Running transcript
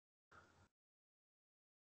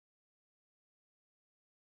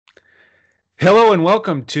Hello and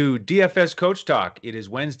welcome to DFS Coach Talk. It is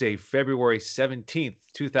Wednesday, February 17th,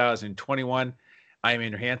 2021. I am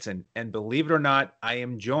Andrew Hansen, and believe it or not, I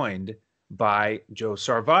am joined by Joe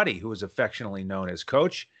Sarvati, who is affectionately known as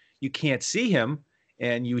Coach. You can't see him,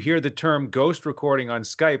 and you hear the term ghost recording on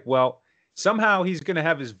Skype. Well, somehow he's going to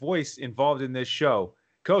have his voice involved in this show.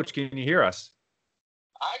 Coach, can you hear us?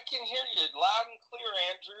 I can hear you loud and clear,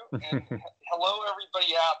 Andrew, and hello,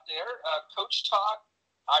 everybody out there. Coach Talk.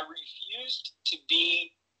 I refused to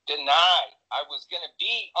be denied. I was going to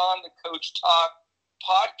be on the Coach Talk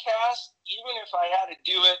podcast, even if I had to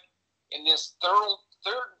do it in this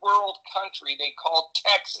third world country they call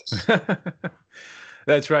Texas.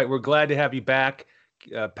 That's right. We're glad to have you back.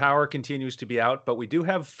 Power continues to be out, but we do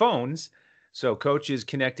have phones. So Coach is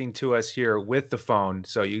connecting to us here with the phone.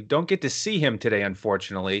 So you don't get to see him today,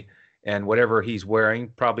 unfortunately, and whatever he's wearing,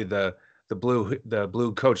 probably the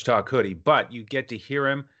blue Coach Talk hoodie, but you get to hear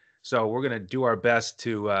him. So we're going to do our best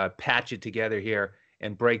to patch it together here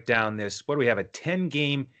and break down this. What do we have? A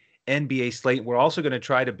 10-game NBA slate. We're also going to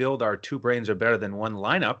try to build our two brains are better than one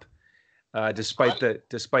lineup, despite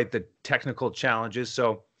the technical challenges.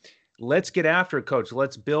 So let's get after it, Coach.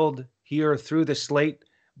 Let's build here through the slate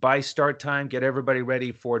by start time. Get everybody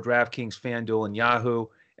ready for DraftKings, FanDuel, and Yahoo,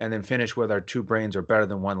 and then finish with our two brains are better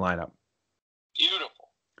than one lineup. Beautiful.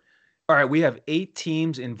 All right, we have 8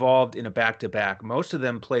 teams involved in a back-to-back. Most of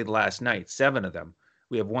them played last night, 7 of them.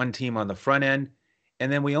 We have one team on the front end,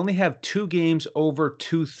 and then we only have 2 games over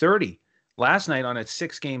 230. Last night on a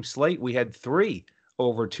 6-game slate, we had 3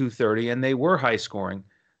 over 230, and they were high scoring.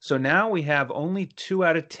 So now we have only 2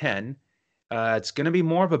 out of 10. It's going to be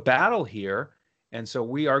more of a battle here, and so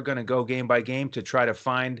we are going to go game by game to try to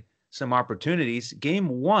find some opportunities. Game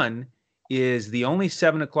 1 is the only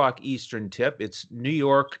 7 o'clock Eastern tip. It's New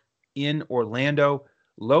York in Orlando.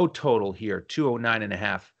 Low total here,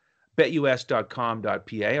 209.5.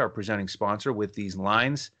 BetUS.com.pa, our presenting sponsor with these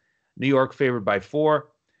lines. New York favored by 4.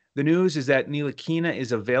 The news is that Ntilikina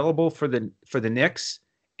is available for the Knicks,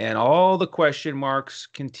 and all the question marks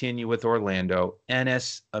continue with Orlando.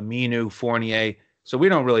 Ennis, Aminu, Fournier. So we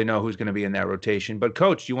don't really know who's going to be in that rotation. But,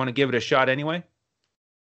 Coach, do you want to give it a shot anyway?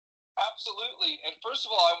 Absolutely. And first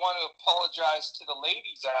of all, I want to apologize to the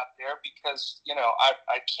ladies out there because,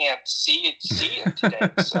 I can't see it today.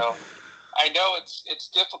 So I know it's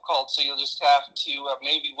difficult. So you'll just have to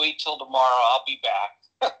maybe wait till tomorrow. I'll be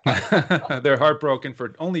back. They're heartbroken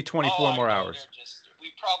for only 24 more hours.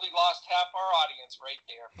 We probably lost half our audience right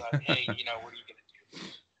there. But, hey, what are you going to do?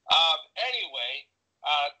 Anyway,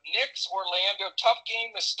 Knicks, Orlando, tough game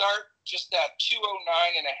to start. Just that 209.5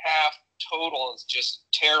 total is just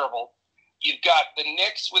terrible. You've got the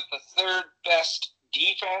Knicks with the third best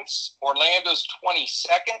defense. Orlando's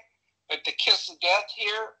 22nd. But the kiss of death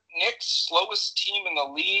here, Knicks, slowest team in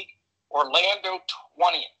the league. Orlando,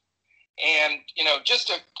 20th. And, just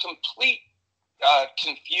a complete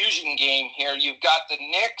confusion game here. You've got the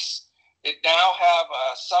Knicks that now have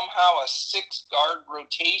somehow a 6-guard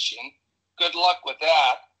rotation. Good luck with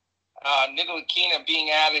that. Ntilikina being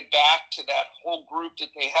added back to that whole group that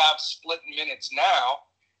they have split minutes now.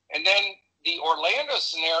 And then the Orlando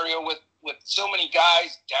scenario with so many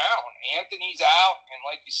guys down. Anthony's out, and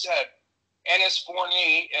like you said, Ennis,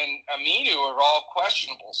 Fournier, and Aminu are all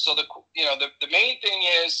questionable. So the main thing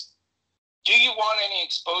is, do you want any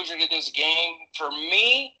exposure to this game? For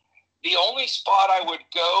me, the only spot I would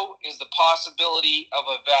go is the possibility of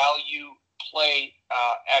a value play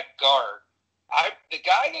at guard. The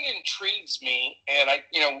guy that intrigues me, and I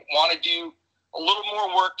want to do a little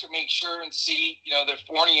more work to make sure and see that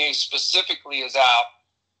Fournier specifically is out.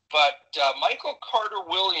 But Michael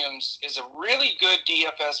Carter-Williams is a really good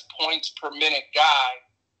DFS points per minute guy,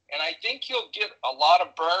 and I think he'll get a lot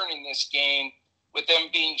of burn in this game with them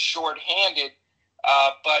being shorthanded.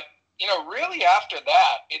 But really after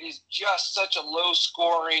that, it is just such a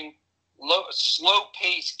low-scoring,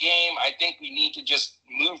 slow-paced game. I think we need to just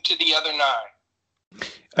move to the other 9.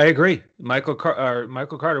 I agree. Michael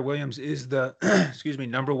Carter-Williams is the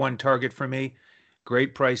number 1 target for me.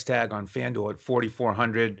 Great price tag on FanDuel at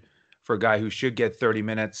 $4,400 for a guy who should get 30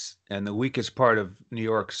 minutes. And the weakest part of New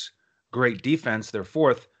York's great defense, their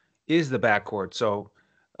 4th, is the backcourt. So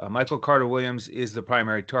Michael Carter-Williams is the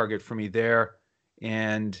primary target for me there.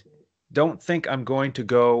 And don't think I'm going to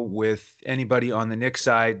go with anybody on the Knicks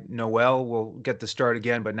side. Noel will get the start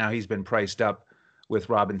again, but now he's been priced up with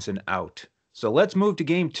Robinson out. So let's move to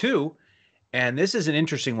game 2. And this is an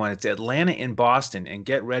interesting one. It's Atlanta in Boston. And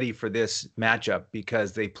get ready for this matchup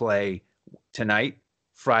because they play tonight,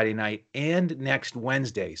 Friday night, and next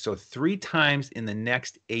Wednesday. So 3 times in the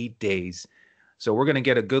next 8 days. So we're going to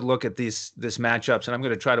get a good look at this matchups, and I'm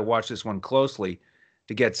going to try to watch this one closely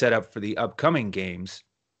to get set up for the upcoming games.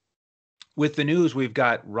 With the news, we've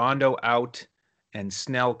got Rondo out and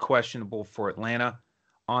Snell questionable for Atlanta.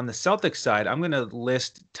 On the Celtics side, I'm going to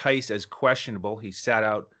list Tice as questionable. He sat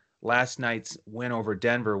out last night's win over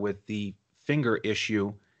Denver with the finger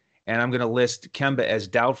issue. And I'm going to list Kemba as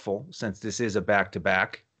doubtful since this is a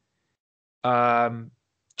back-to-back.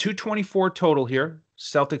 224 total here.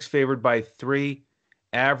 Celtics favored by 3.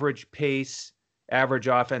 Average pace, average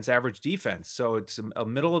offense, average defense. So it's a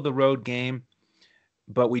middle-of-the-road game.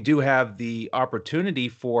 But we do have the opportunity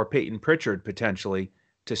for Peyton Pritchard potentially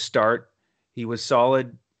to start. He was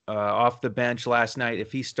solid off the bench last night.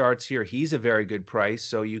 If he starts here, he's a very good price.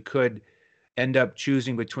 So you could end up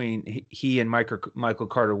choosing between he and Michael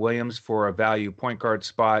Carter-Williams for a value point guard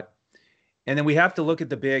spot. And then we have to look at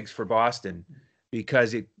the bigs for Boston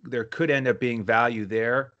because there could end up being value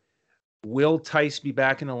there. Will Tice be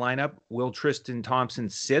back in the lineup? Will Tristan Thompson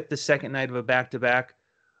sit the second night of a back-to-back?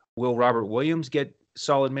 Will Robert Williams get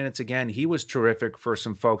solid minutes again? He was terrific for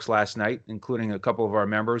some folks last night, including a couple of our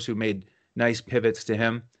members who made nice pivots to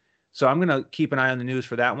him. So I'm going to keep an eye on the news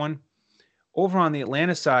for that one. Over on the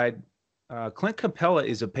Atlanta side, Clint Capella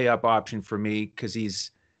is a pay-up option for me because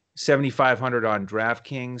he's $7,500 on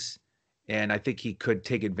DraftKings, and I think he could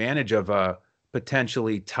take advantage of a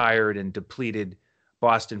potentially tired and depleted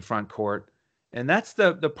Boston front court. And that's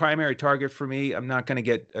the primary target for me. I'm not going to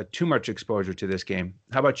get too much exposure to this game.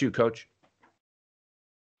 How about you, Coach?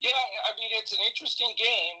 Yeah, I mean, it's an interesting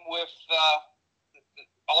game with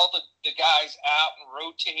all the guys out and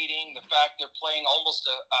rotating, the fact they're playing almost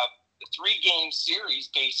a 3-game series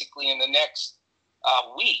basically in the next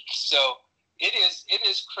week. So it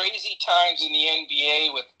is crazy times in the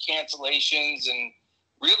NBA with cancellations, and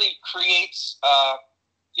really creates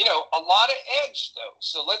a lot of edge though.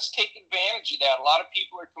 So let's take advantage of that. A lot of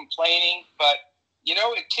people are complaining, but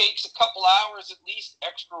it takes a couple hours at least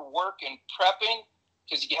extra work and prepping,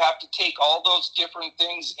 because you have to take all those different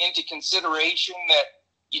things into consideration that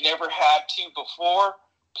you never had to before.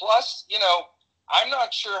 Plus, I'm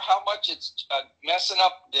not sure how much it's messing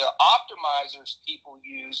up the optimizers people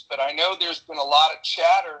use, but I know there's been a lot of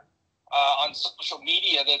chatter on social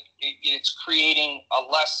media that it's creating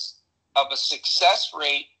a less of a success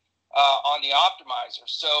rate on the optimizer.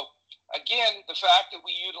 So, again, the fact that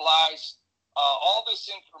we utilize all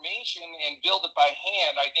this information and build it by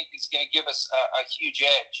hand, I think is going to give us a huge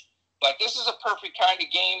edge. But this is a perfect kind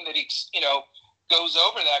of game that, goes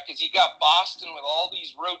over that, because you got Boston with all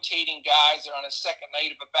these rotating guys. They're on a second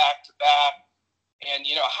night of a back-to-back. And,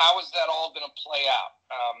 how is that all going to play out?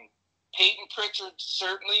 Peyton Pritchard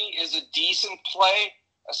certainly is a decent play,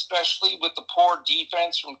 especially with the poor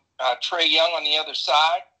defense from Trae Young on the other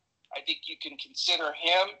side. I think you can consider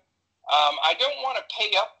him. I don't want to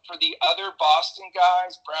pay up for the other Boston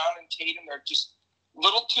guys, Brown and Tatum. They're just a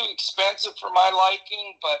little too expensive for my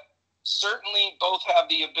liking, but certainly both have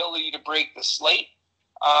the ability to break the slate.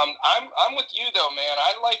 I'm with you, though, man.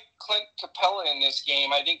 I like Clint Capella in this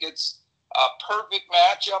game. I think it's a perfect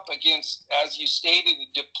matchup against, as you stated,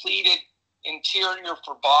 the depleted interior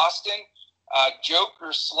for Boston.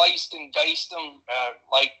 Joker sliced and diced them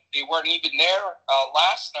like they weren't even there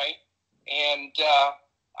last night. And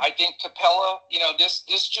I think Capella,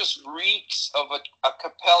 this just reeks of a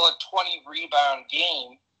Capella 20-rebound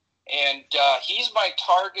game. And he's my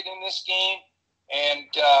target in this game.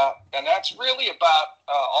 And that's really about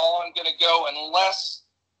all I'm going to go, unless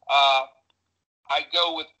I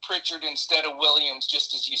go with Pritchard instead of Williams,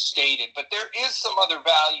 just as you stated. But there is some other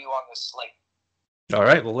value on this slate. All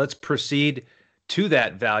right, well, let's proceed to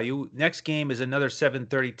that value. Next game is another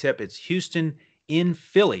 7:30 tip. It's Houston in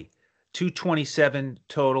Philly, 227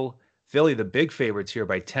 total. Philly, the big favorites here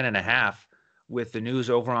by 10.5, with the news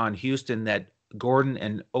over on Houston that Gordon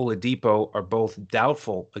and Oladipo are both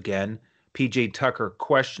doubtful again. PJ Tucker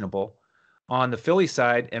questionable. On the Philly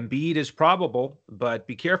side, Embiid is probable, but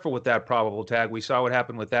be careful with that probable tag. We saw what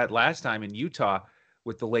happened with that last time in Utah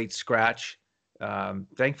with the late scratch.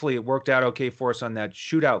 Thankfully, it worked out okay for us on that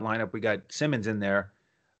shootout lineup. We got Simmons in there,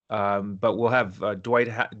 but we'll have Dwight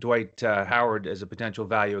Howard as a potential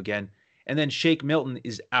value again. And then Shake Milton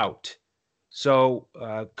is out. So,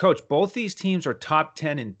 Coach, both these teams are top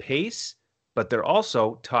 10 in pace, but they're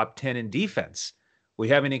also top 10 in defense. We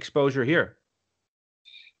have any exposure here?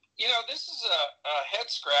 This is a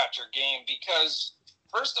head-scratcher game because,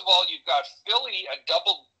 first of all, you've got Philly, a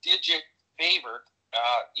double-digit favorite,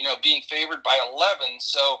 being favored by 11.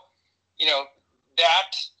 So,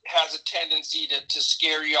 that has a tendency to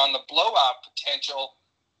scare you on the blowout potential.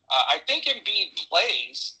 I think Embiid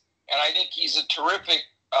plays, and I think he's a terrific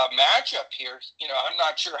matchup here. You know, I'm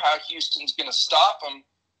not sure how Houston's going to stop them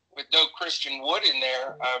with no Christian Wood in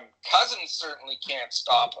there. Cousins certainly can't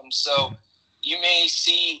stop them. So you may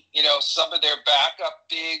see, you know, some of their backup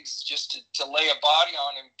bigs just to lay a body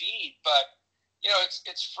on Embiid. But, you know, it's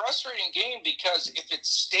a frustrating game because if it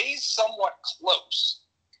stays somewhat close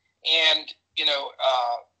and, you know,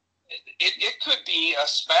 it could be a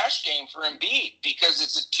smash game for Embiid because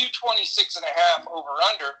it's a 226.5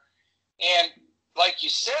 over-under. And like you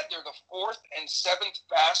said, they're the 4th and 7th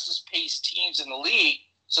fastest paced teams in the league.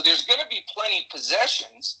 So there's going to be plenty of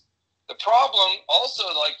possessions. The problem also,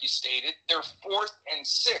 like you stated, they're 4th and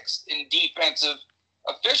 6th in defensive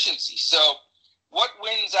efficiency. So what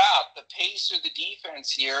wins out, the pace or the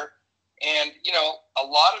defense here? And, you know, a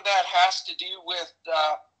lot of that has to do with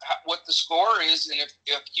what the score is and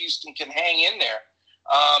if Houston can hang in there.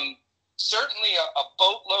 Certainly a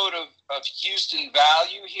boatload of Houston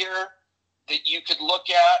value here that you could look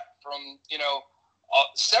at from, you know,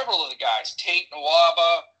 several of the guys, Tate,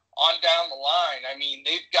 Nwaba, on down the line. I mean,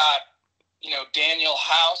 they've got, you know, Daniel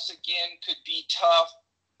House again could be tough.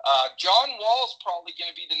 John Wall's probably going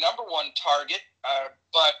to be the number one target,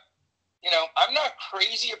 but, you know, I'm not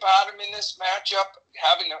crazy about him in this matchup,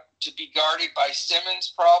 having to be guarded by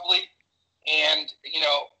Simmons probably. And, you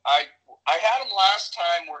know, I had him last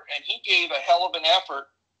time and he gave a hell of an effort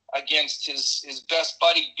against his best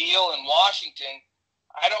buddy Beal in Washington.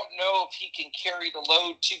 I don't know if he can carry the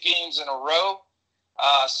load 2 games in a row.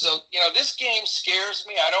 So, you know, this game scares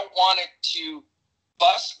me. I don't want it to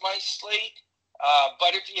bust my slate.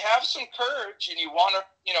 But if you have some courage and you want to,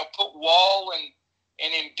 you know, put Wall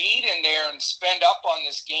and Embiid in there and spend up on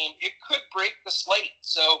this game, it could break the slate.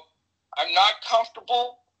 So I'm not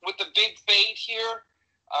comfortable with the big fade here.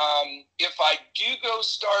 If I do go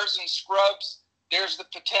stars and scrubs, there's the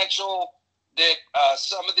potential that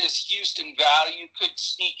some of this Houston value could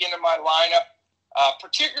sneak into my lineup,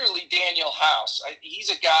 particularly Daniel House. He's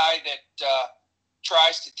a guy that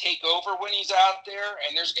tries to take over when he's out there,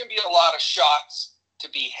 and there's going to be a lot of shots to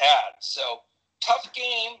be had. So tough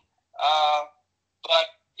game, but,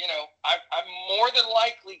 you know, I'm more than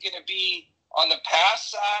likely going to be on the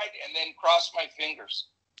pass side and then cross my fingers.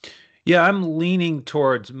 Yeah, I'm leaning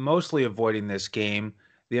towards mostly avoiding this game.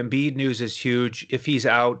 The Embiid news is huge. If he's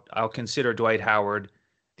out, I'll consider Dwight Howard.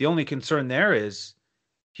 The only concern there is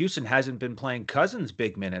Houston hasn't been playing Cousins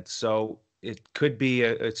big minutes, so it could be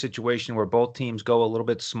a situation where both teams go a little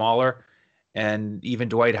bit smaller, and even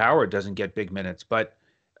Dwight Howard doesn't get big minutes. But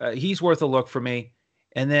he's worth a look for me.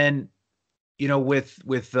 And then, you know, with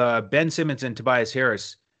Ben Simmons and Tobias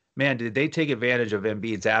Harris, man, did they take advantage of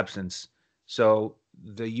Embiid's absence? So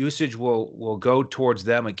the usage will go towards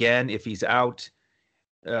them again if he's out.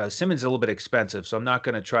 Simmons is a little bit expensive, so I'm not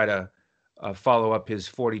going to try to follow up his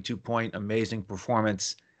 42-point amazing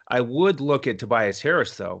performance. I would look at Tobias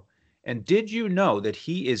Harris, though. And did you know that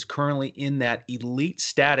he is currently in that elite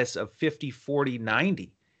status of 50-40-90?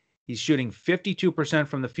 He's shooting 52%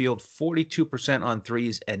 from the field, 42% on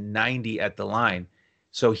threes, and 90 at the line.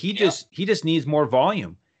 So he just needs more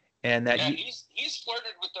volume. And that he's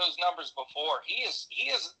flirted with those numbers before. He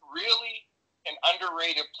is really an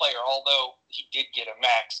underrated player, although he did get a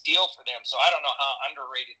max deal for them. So I don't know how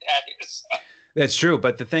underrated that is. That's true.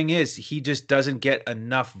 But the thing is, he just doesn't get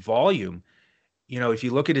enough volume. You know, if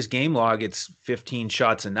you look at his game log, it's 15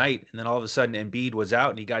 shots a night. And then all of a sudden Embiid was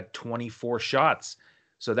out and he got 24 shots.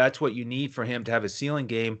 So that's what you need for him to have a ceiling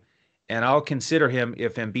game. And I'll consider him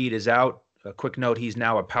if Embiid is out. A quick note, he's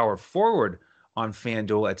now a power forward on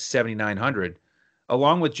FanDuel at 7,900.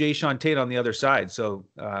 Along with Jae'Sean Tate on the other side. So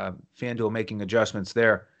FanDuel making adjustments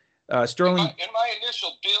there. Sterling. In my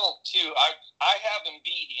initial build, too, I have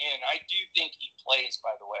Embiid in. I do think he plays,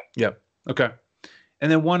 by the way. Yep. Okay.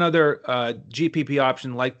 And then one other GPP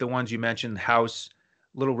option like the ones you mentioned, House,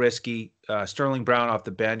 a little risky. Sterling Brown off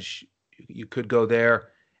the bench, you could go there.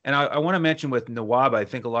 And I want to mention with Nwaba, I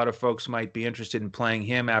think a lot of folks might be interested in playing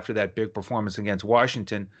him after that big performance against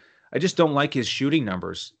Washington. I just don't like his shooting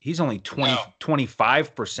numbers. He's only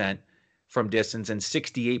 25% from distance and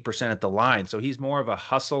 68% at the line. So he's more of a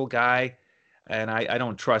hustle guy, and I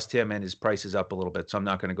don't trust him, and his price is up a little bit, so I'm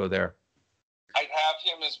not going to go there. I'd have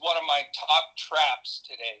him as one of my top traps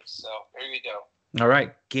today. So there you go. All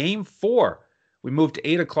right, Game 4. We moved to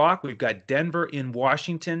 8 o'clock. We've got Denver in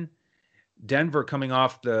Washington. Denver coming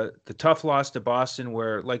off the tough loss to Boston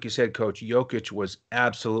where, like you said, Coach, Jokic was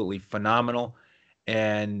absolutely phenomenal.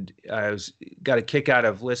 And I got a kick out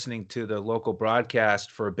of listening to the local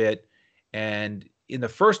broadcast for a bit. And in the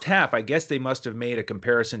first half, I guess they must have made a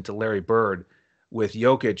comparison to Larry Bird with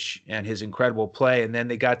Jokic and his incredible play. And then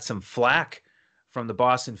they got some flack from the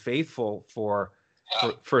Boston faithful for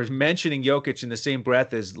for mentioning Jokic in the same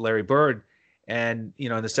breath as Larry Bird. And,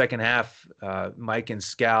 in the second half, Mike and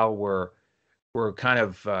Scal were kind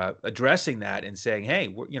of addressing that and saying, hey,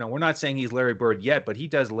 we're not saying he's Larry Bird yet, but he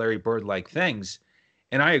does Larry Bird-like things.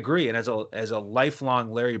 And I agree. And as a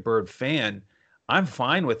lifelong Larry Bird fan, I'm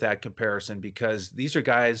fine with that comparison because these are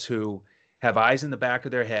guys who have eyes in the back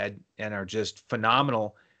of their head and are just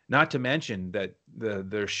phenomenal. Not to mention that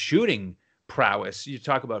their shooting prowess. You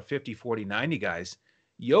talk about 50, 40, 90 guys.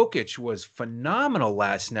 Jokic was phenomenal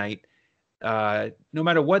last night. No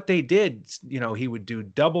matter what they did, he would do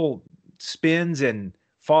double spins and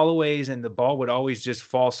fallaways, and the ball would always just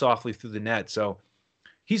fall softly through the net. So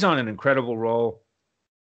he's on an incredible roll,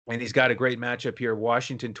 and he's got a great matchup here.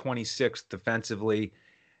 Washington 26th defensively,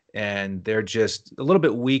 and they're just a little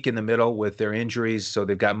bit weak in the middle with their injuries. So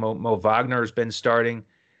they've got Mo Wagner has been starting,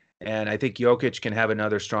 and I think Jokic can have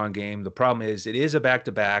another strong game. The problem is it is a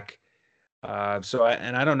back-to-back, I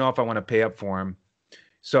don't know if I want to pay up for him.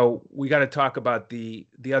 So we got to talk about the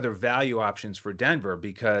other value options for Denver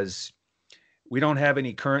because we don't have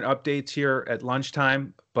any current updates here at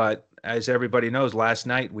lunchtime. But as everybody knows, last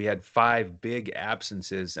night we had 5 big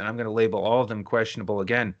absences, and I'm going to label all of them questionable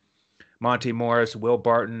again. Monte Morris, Will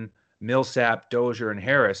Barton, Millsap, Dozier, and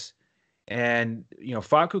Harris. And,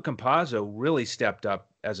 Facu Campazzo really stepped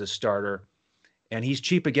up as a starter, and he's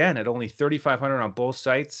cheap again at only $3,500 on both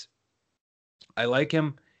sites. I like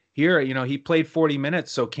him. Here, he played 40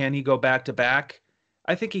 minutes, so can he go back-to-back?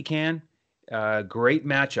 I think he can. Great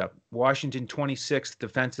matchup. Washington 26th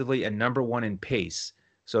defensively and number 1 in pace.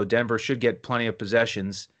 So Denver should get plenty of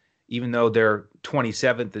possessions, even though they're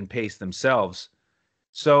 27th in pace themselves.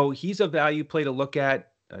 So he's a value play to look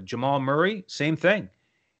at. Jamal Murray, same thing.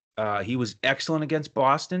 He was excellent against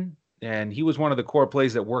Boston, and he was one of the core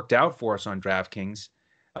plays that worked out for us on DraftKings.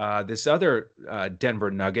 This other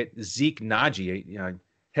Denver Nugget, Zeke Naji,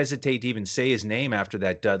 hesitate to even say his name after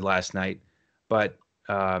that dud last night, but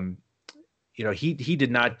he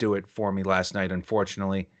did not do it for me last night,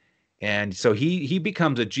 unfortunately, and so he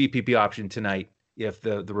becomes a GPP option tonight if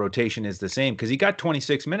the rotation is the same because he got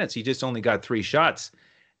 26 minutes. He just only got 3 shots.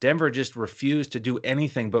 Denver just refused to do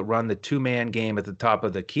anything but run the 2-man game at the top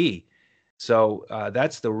of the key. So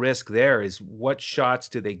that's the risk there is what shots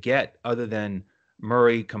do they get other than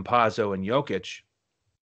Murray, Campazzo, and Jokic?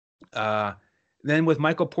 Then with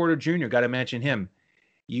Michael Porter Jr., got to mention him.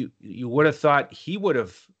 You would have thought he would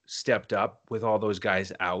have stepped up with all those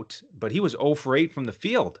guys out, but he was 0 for 8 from the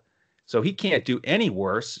field. So he can't do any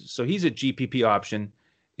worse. So he's a GPP option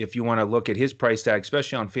if you want to look at his price tag,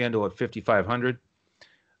 especially on FanDuel at $5,500.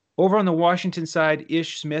 Over on the Washington side,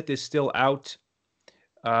 Ish Smith is still out.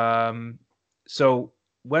 So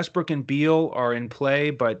Westbrook and Beal are in play,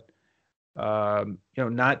 but not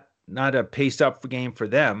a paced up game for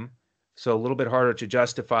them. So a little bit harder to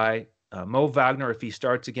justify. Mo Wagner, if he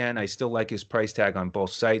starts again, I still like his price tag on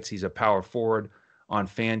both sites. He's a power forward on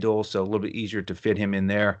FanDuel, so a little bit easier to fit him in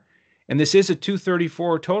there. And this is a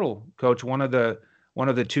 234 total, Coach. One of the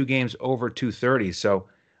 2 games over 230. So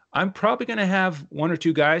I'm probably going to have 1 or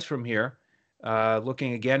 2 guys from here,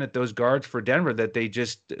 looking again at those guards for Denver that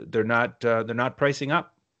they're not pricing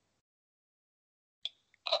up.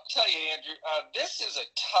 I'll tell you, Andrew, this is a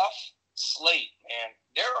tough slate, man.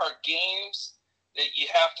 There are games that you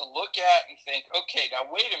have to look at and think, okay,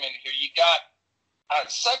 now wait a minute here. You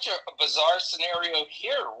got such a bizarre scenario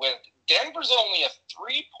here with Denver's only a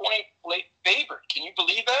 3-point favorite. Can you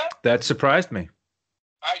believe that? That surprised me.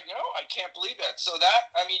 I know. I can't believe that. So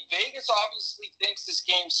Vegas obviously thinks this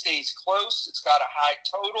game stays close. It's got a high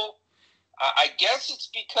total. I guess it's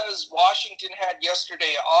because Washington had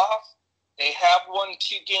yesterday off. They have won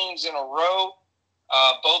 2 games in a row.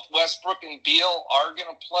 Both Westbrook and Beal are going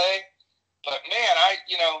to play. But,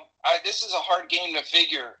 man, this is a hard game to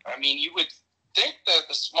figure. I mean, you would think that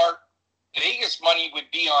the smart Vegas money would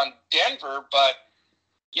be on Denver, but,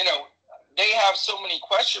 they have so many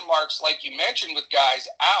question marks, like you mentioned, with guys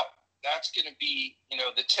out. That's going to be,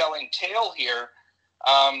 the telling tale here.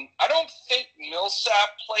 I don't think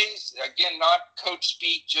Millsap plays. Again, not coach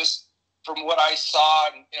speak, just from what I saw.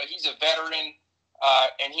 And, he's a veteran,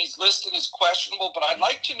 and he's listed as questionable. But I'd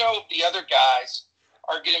like to know if the other guys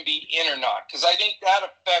are going to be in or not, because I think that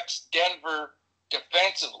affects Denver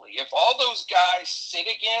defensively. If all those guys sit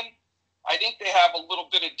again, I think they have a little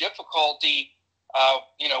bit of difficulty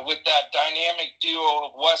with that dynamic duo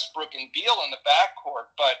of Westbrook and Beal in the backcourt.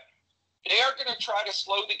 But they are going to try to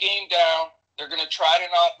slow the game down. They're going to try to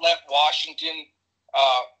not let Washington,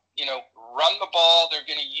 run the ball. They're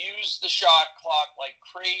going to use the shot clock like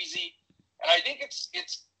crazy. And I think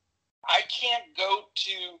I can't go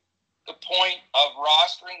to the point of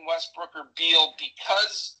rostering Westbrook or Beal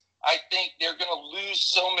because I think they're going to lose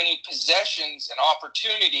so many possessions and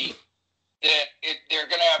opportunity that they're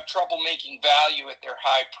going to have trouble making value at their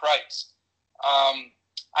high price.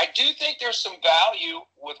 I do think there's some value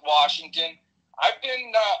with Washington. I've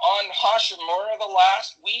been on Hashimura the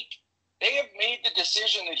last week. They have made the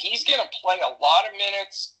decision that he's going to play a lot of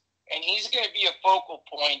minutes and he's going to be a focal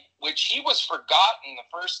point, which he was forgotten the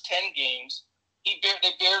first 10 games. They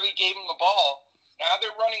barely gave him the ball. Now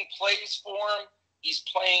they're running plays for him. He's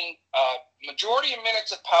playing majority of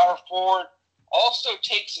minutes at power forward, also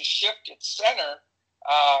takes a shift at center,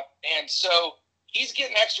 and so he's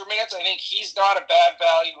getting extra minutes. I think he's not a bad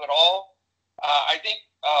value at all. I think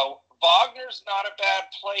Wagner's not a bad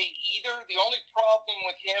play either. The only problem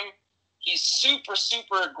with him, he's super,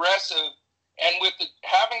 super aggressive, and with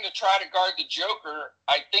having to try to guard the Joker,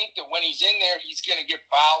 I think that when he's in there, he's going to get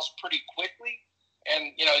fouls pretty quickly.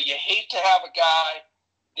 And, you hate to have a guy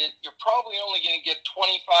that you're probably only going to get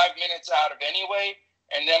 25 minutes out of anyway,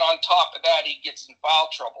 and then on top of that, he gets in foul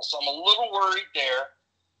trouble. So I'm a little worried there.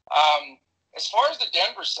 As far as the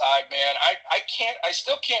Denver side, man, I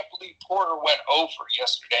still can't believe Porter went over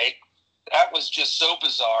yesterday. That was just so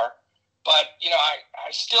bizarre. But,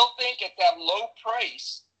 I still think at that low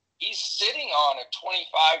price, he's sitting on a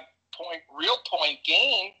 25-point real point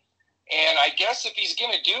game. And I guess if he's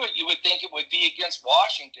going to do it, you would think it would be against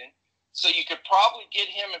Washington. So you could probably get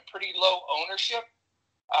him at pretty low ownership.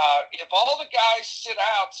 If all the guys sit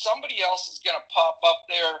out, somebody else is going to pop up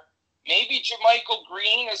there. Maybe JaMychal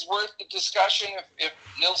Green is worth the discussion if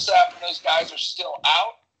Millsap and those guys are still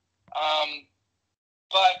out.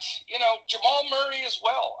 But, Jamal Murray as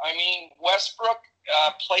well. I mean, Westbrook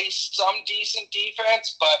plays some decent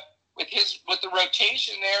defense, but with the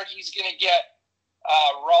rotation there, he's going to get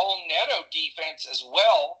Raul Neto defense as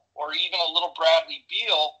well, or even a little Bradley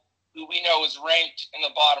Beal, who we know is ranked in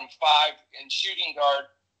the bottom 5 in shooting guard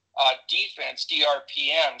defense,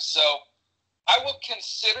 DRPM. So I will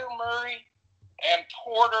consider Murray and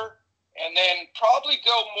Porter, and then probably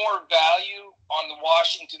go more value on the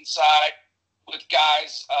Washington side with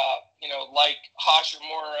guys, like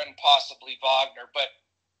Hashimura and possibly Wagner. But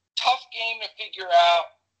tough game to figure out,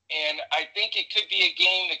 and I think it could be a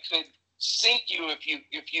game that could sink you if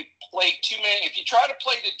you play too many. If you try to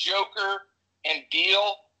play the Joker and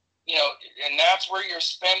Beal, and that's where your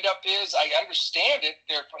spend up is. I understand it;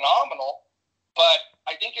 they're phenomenal, but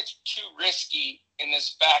I think it's too risky in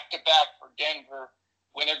this back-to-back for Denver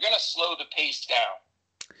when they're going to slow the pace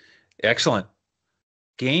down. Excellent.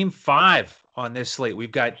 Game 5 on this slate.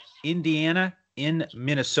 We've got Indiana in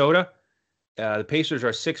Minnesota. The Pacers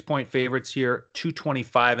are 6-point favorites here,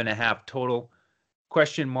 225.5 total.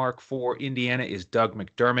 Question mark for Indiana is Doug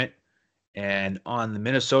McDermott. And on the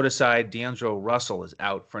Minnesota side, D'Angelo Russell is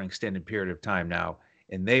out for an extended period of time now.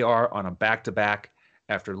 And they are on a back-to-back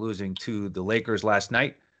after losing to the Lakers last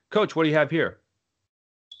night. Coach, what do you have here?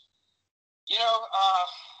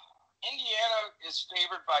 Indiana is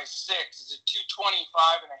favored by 6. It's a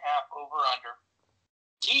 225.5 over-under.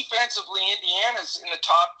 Defensively, Indiana's in the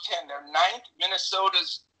top 10. They're 9th.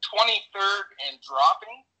 Minnesota's 23rd and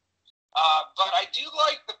dropping. But I do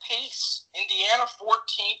like the pace. Indiana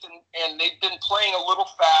 14th, and they've been playing a little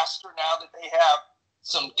faster now that they have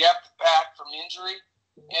some depth back from injury.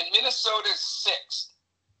 And Minnesota's 6th.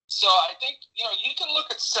 So I think, you can look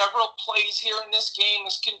at several plays here in this game.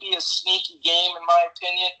 This can be a sneaky game, in my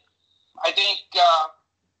opinion. I think,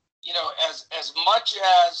 as much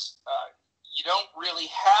as you don't really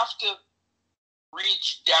have to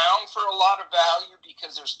reach down for a lot of value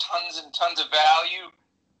because there's tons and tons of value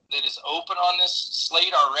that is open on this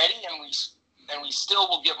slate already, and we still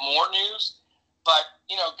will get more news. But,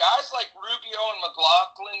 guys like Rubio and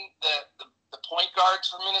McLaughlin, the point guards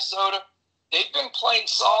for Minnesota, they've been playing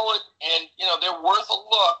solid, and, they're worth a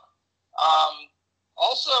look.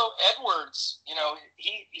 Also, Edwards,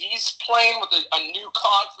 he's playing with a new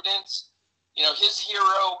confidence. His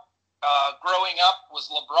hero growing up was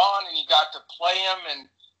LeBron, and he got to play him and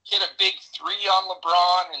hit a big 3 on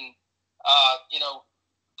LeBron, and,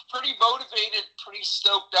 pretty motivated, pretty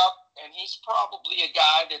stoked up, and he's probably a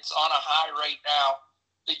guy that's on a high right now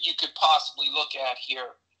that you could possibly look at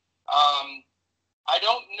here. I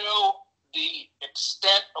don't know the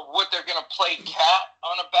extent of what they're going to play Cat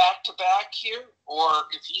on a back-to-back here, or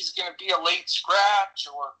if he's going to be a late scratch,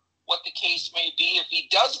 or what the case may be. If he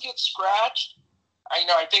does get scratched,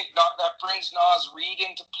 I think that brings Naz Reid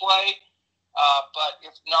into play. But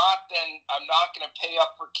if not, then I'm not going to pay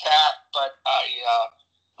up for Cat, but I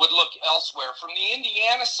would look elsewhere. From the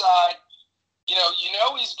Indiana side,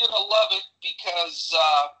 he's going to love it because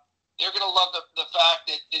they're going to love the fact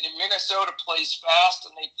that Minnesota plays fast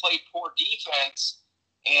and they play poor defense.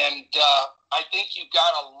 And I think you've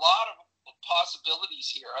got a lot of possibilities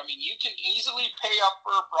here. I mean, you can easily pay up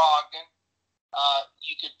for a Brogdon.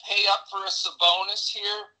 You could pay up for a Sabonis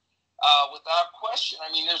here without question. I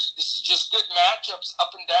mean, this is just good matchups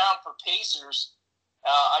up and down for Pacers.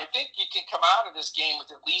 I think you can come out of this game with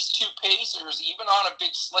at least 2 Pacers, even on a big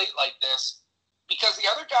slate like this, because the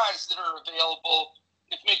other guys that are available,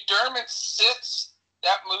 if McDermott sits,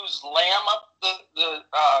 that moves Lamb up the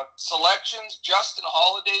selections. Justin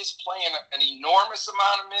Holiday's playing an enormous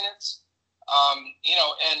amount of minutes.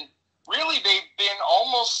 And really they've been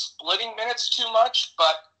almost splitting minutes too much,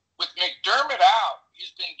 but with McDermott out,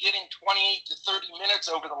 he's been getting 28 to 30 minutes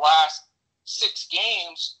over the last 6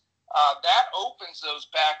 games. That opens those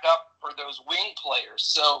back up for those wing players.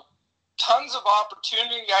 So tons of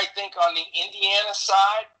opportunity, I think, on the Indiana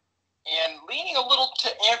side, and leaning a little to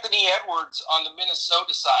Anthony Edwards on the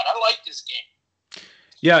Minnesota side. I like this game.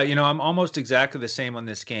 Yeah, I'm almost exactly the same on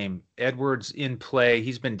this game. Edwards in play.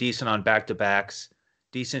 He's been decent on back-to-backs,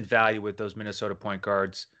 decent value with those Minnesota point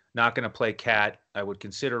guards. Not going to play Cat. I would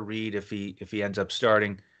consider Reed if he ends up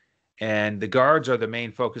starting. And the guards are the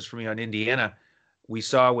main focus for me on Indiana. We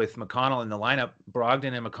saw with McConnell in the lineup,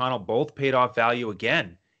 Brogdon and McConnell both paid off value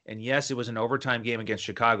again. And yes, it was an overtime game against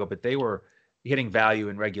Chicago, but they were hitting value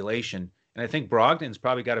in regulation. And I think Brogdon's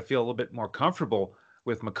probably got to feel a little bit more comfortable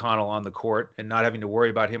with McConnell on the court and not having to worry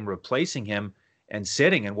about him replacing him and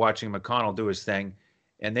sitting and watching McConnell do his thing.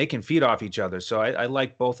 And they can feed off each other. So I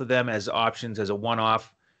like both of them as options as a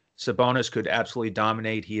one-off. Sabonis could absolutely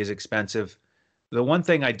dominate. He is expensive. The one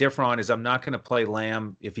thing I differ on is I'm not going to play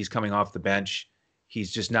Lamb if he's coming off the bench.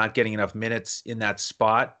 He's just not getting enough minutes in that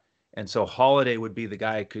spot. And so Holiday would be the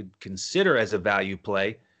guy I could consider as a value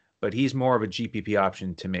play, but he's more of a GPP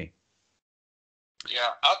option to me. Yeah,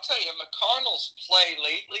 I'll tell you, McConnell's play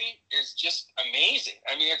lately is just amazing.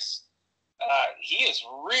 I mean, he is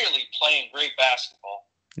really playing great basketball.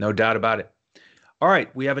 No doubt about it. All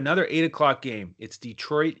right, we have another 8 o'clock game. It's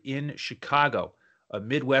Detroit in Chicago, a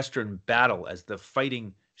Midwestern battle as the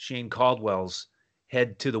Fighting Shane Caldwells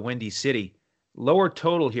head to the Windy City. Lower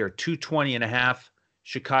total here, 220.5.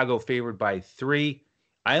 Chicago favored by 3.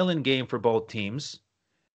 Island game for both teams.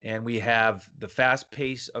 And we have the fast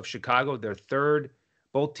pace of Chicago. They're third.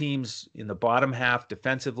 Both teams in the bottom half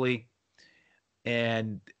defensively.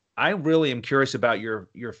 And I really am curious about your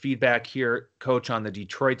feedback here, Coach, on the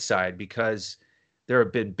Detroit side, because there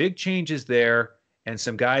have been big changes there and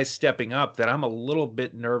some guys stepping up that I'm a little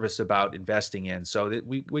bit nervous about investing in. So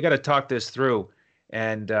we got to talk this through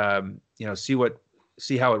and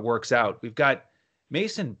see how it works out. We've got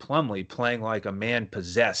Mason Plumlee playing like a man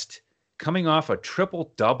possessed, coming off a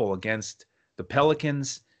triple-double against the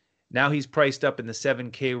Pelicans. Now he's priced up in the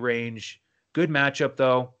 7K range. Good matchup,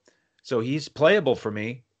 though. So he's playable for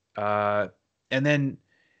me. And then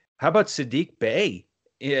how about Saddiq Bey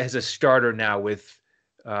as a starter now with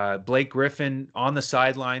Blake Griffin on the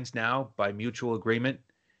sidelines now by mutual agreement?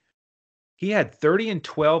 He had 30 and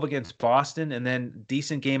 12 against Boston, and then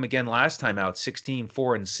decent game again last time out, 16,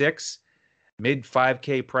 4 and 6, mid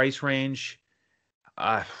 5K price range.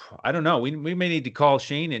 I don't know. We may need to call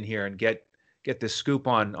Shane in here and get the scoop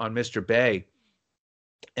on Mr. Bey.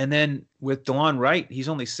 And then with DeLon Wright, he's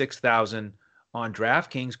only 6,000 on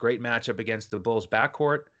DraftKings. Great matchup against the Bulls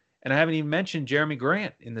backcourt. And I haven't even mentioned Jeremy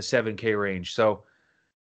Grant in the 7K range. So,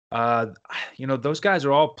 those guys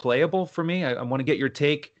are all playable for me. I want to get your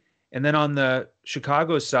take. And then on the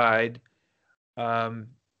Chicago side, Kobe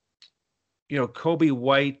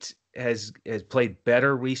White has played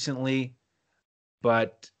better recently.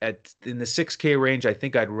 But in the 6K range, I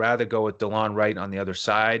think I'd rather go with DeLon Wright on the other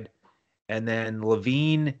side. And then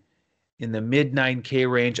Levine in the mid 9K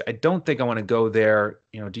range. I don't think I want to go there.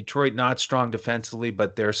 Detroit not strong defensively,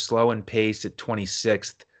 but they're slow in pace at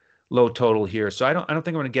 26th, low total here. So I don't think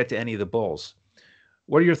I'm going to get to any of the Bulls.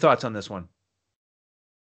 What are your thoughts on this one?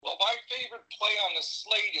 Well, my favorite play on the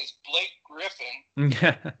slate is Blake Griffin.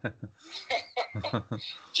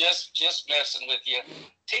 just messing with you.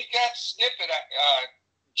 Take that snippet,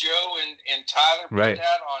 Joe and Tyler. Put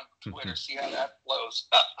that on Twitter. See how that flows.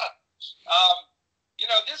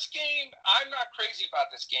 This game, I'm not crazy about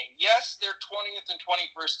this game. Yes, they're 20th and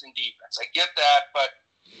 21st in defense. I get that, but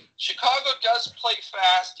Chicago does play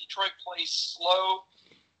fast. Detroit plays slow.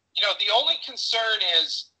 The only concern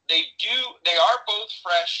is they are both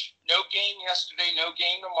fresh. No game yesterday, no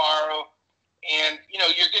game tomorrow. And,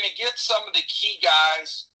 you're going to get some of the key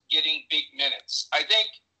guys getting big minutes. I think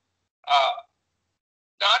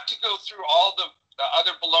not to go through all the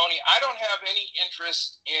other baloney, I don't have any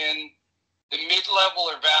interest in the mid-level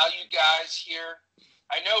or value guys here.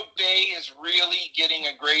 I know Bay is really getting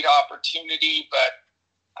a great opportunity, but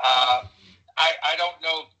I don't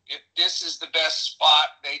know if this is the best spot.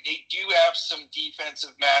 They do have some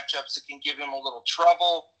defensive matchups that can give him a little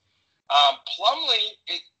trouble. Plumlee,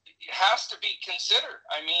 it has to be considered.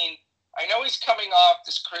 I mean, I know he's coming off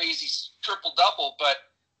this crazy triple-double, but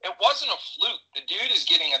it wasn't a fluke. The dude is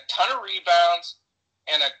getting a ton of rebounds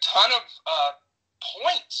and a ton of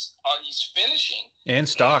points. He's finishing. And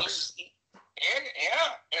stocks.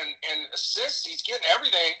 And assists. He's getting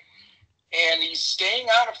everything. And he's staying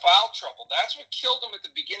out of foul trouble. That's what killed him at the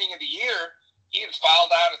beginning of the year. He had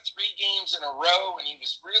fouled out of 3 games in a row, and he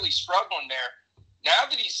was really struggling there. Now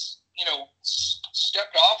that he's,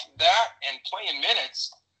 stepped off of that and playing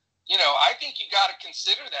minutes, I think you got to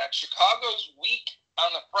consider that. Chicago's weak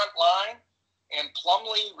on the front line, and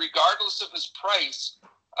Plumlee, regardless of his price,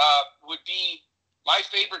 would be my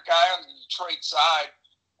favorite guy on the Detroit side.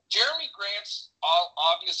 Jeremy Grant's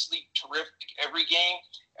obviously terrific every game.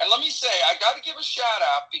 And let me say, I got to give a shout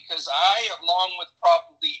out because I, along with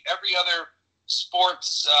probably every other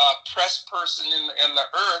sports press person in the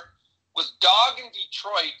earth, was dogging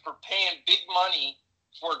Detroit for paying big money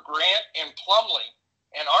for Grant and Plumlee.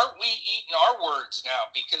 And aren't we eating our words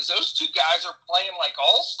now? Because those two guys are playing like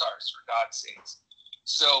all-stars, for God's sakes.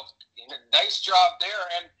 So, nice job there.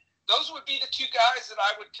 And those would be the 2 guys that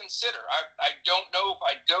I would consider. I don't know if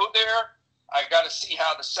I'd go there. I got to see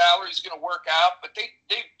how the salary is going to work out. But they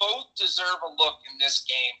both deserve a look in this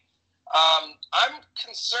game. I'm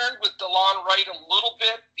concerned with DeLon Wright a little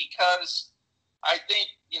bit because I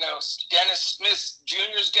think, Dennis Smith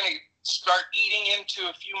Jr. is going to start eating into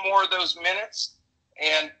a few more of those minutes.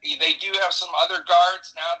 And they do have some other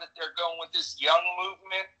guards now that they're going with this young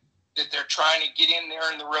movement that they're trying to get in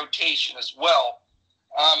there in the rotation as well.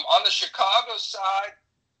 On the Chicago side,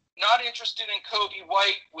 not interested in Kobe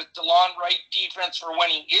White with DeLon Wright defense for when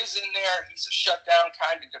he is in there. He's a shutdown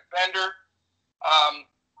kind of defender.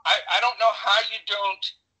 I don't know how you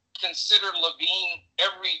don't consider LaVine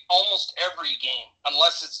almost every game,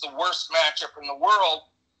 unless it's the worst matchup in the world,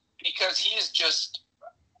 because he is just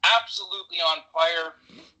absolutely on fire,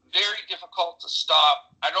 very difficult to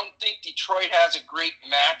stop. I don't think Detroit has a great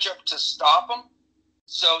matchup to stop him.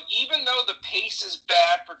 So even though the pace is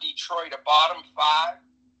bad for Detroit, a bottom 5,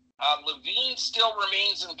 LaVine still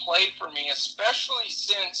remains in play for me, especially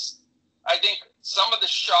since I think some of the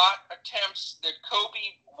shot attempts that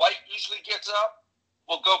Kobe White usually gets up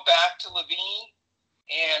will go back to LaVine.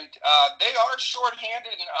 And they are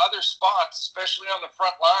shorthanded in other spots, especially on the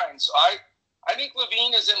front line. So I think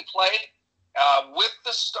LaVine is in play with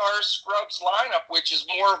the Stars Scrubs lineup, which is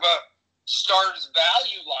more of a Stars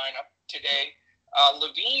value lineup today.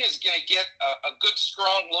 LaVine is going to get a good,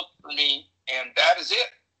 strong look for me, and that is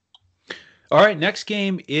it. All right, next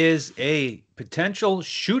game is a potential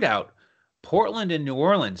shootout. Portland and New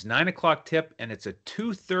Orleans, 9 o'clock tip, and it's a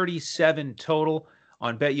 237 total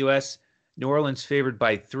on BetUS. New Orleans favored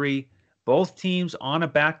by 3. Both teams on a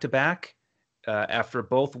back-to-back after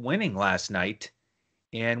both winning last night.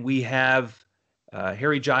 And we have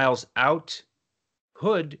Harry Giles out.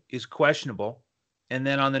 Hood is questionable. And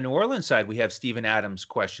then on the New Orleans side, we have Steven Adams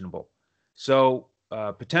questionable. So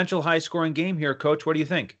potential high-scoring game here. Coach, what do you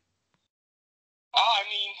think? I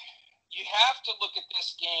mean, you have to look at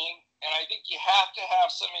this game, and I think you have to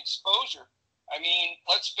have some exposure. I mean,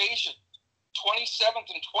 let's face it,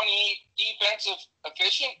 27th and 28th defensive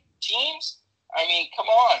efficient teams. I mean, come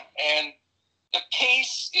on. And the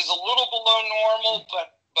pace is a little below normal,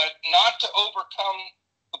 but not to overcome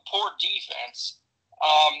the poor defense.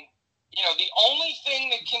 The only thing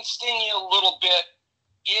that can sting you a little bit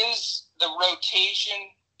is the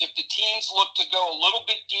rotation. If the teams look to go a little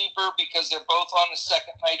bit deeper because they're both on the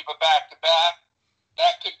second night of a back-to-back,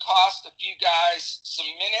 that could cost a few guys some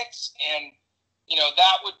minutes, and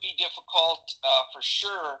that would be difficult for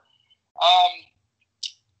sure.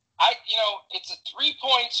 It's a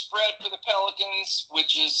 3-point spread for the Pelicans,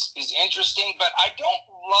 which is interesting, but I don't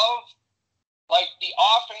love the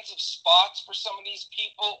offensive spots for some of these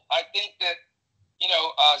people. I think that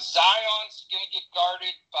Zion's going to get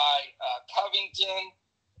guarded by Covington,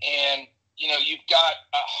 and you've got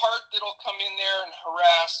Hart that'll come in there and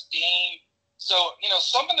harass Dame. So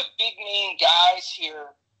some of the big name guys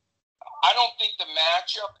here, I don't think the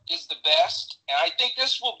matchup is the best, and I think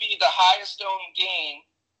this will be the highest owned game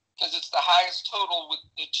because it's the highest total with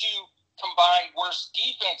the 2 combined worst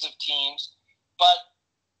defensive teams. But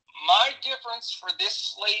my difference for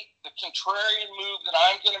this slate, the contrarian move that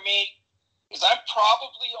I'm going to make, is I'm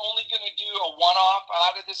probably only going to do a one-off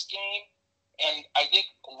out of this game, And I think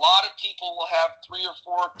a lot of people will have 3 or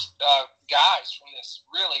 4 guys from this,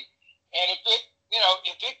 really. And if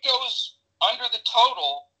it goes under the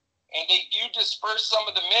total and they do disperse some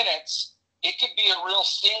of the minutes, it could be a real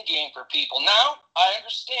sting game for people. Now, I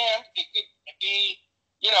understand it could be,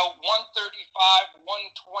 135,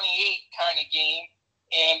 128 kind of game,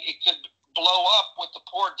 and it could blow up with the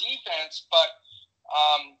poor defense, but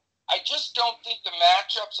I just don't think the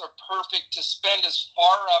matchups are perfect to spend as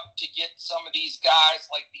far up to get some of these guys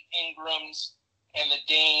like the Ingrams and the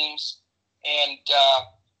Dames. And,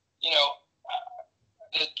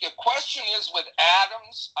 the question is with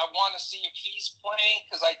Adams, I want to see if he's playing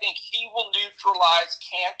because I think he will neutralize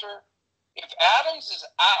Cantor. If Adams is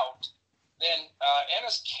out, then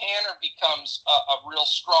Enes Kanter becomes a real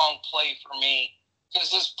strong play for me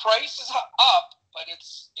because his price is up, but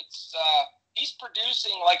he's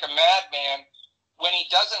producing like a madman when he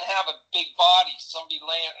doesn't have a big body, somebody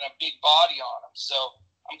laying a big body on him. So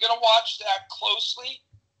I'm going to watch that closely.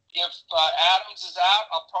 If Adams is out,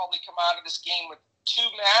 I'll probably come out of this game with 2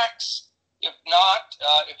 max. If not,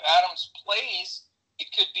 if Adams plays, it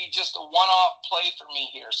could be just a one-off play for me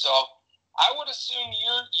here. So I would assume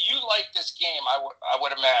you like this game. I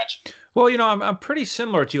would imagine. Well, I'm pretty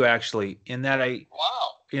similar to you actually in that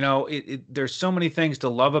Wow. There's so many things to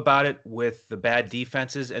love about it with the bad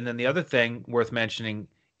defenses. And then the other thing worth mentioning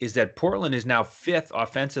is that Portland is now 5th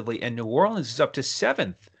offensively and New Orleans is up to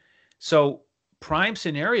 7th. So prime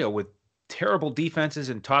scenario with terrible defenses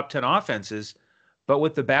and top 10 offenses. But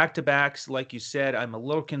with the back-to-backs, like you said, I'm a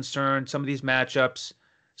little concerned. Some of these matchups,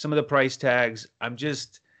 some of the price tags, I'm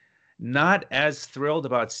just not as thrilled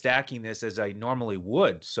about stacking this as I normally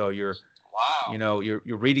would. So you're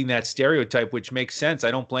reading that stereotype, which makes sense.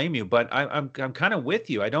 I don't blame you, but I'm kind of with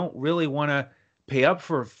you. I don't really want to pay up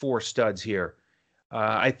for 4 studs here.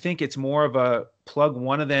 I think it's more of a plug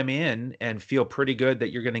one of them in and feel pretty good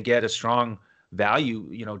that you're going to get a strong value,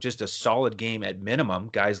 just a solid game at minimum.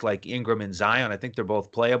 Guys like Ingram and Zion, I think they're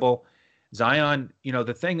both playable. Zion,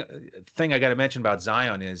 the thing I got to mention about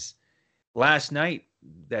Zion is last night,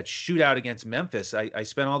 that shootout against Memphis, I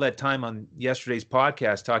spent all that time on yesterday's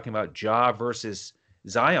podcast talking about Ja versus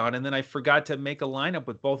Zion, and then I forgot to make a lineup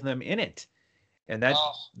with both of them in it. And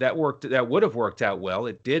that would have worked out well.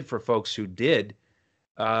 It did for folks who did.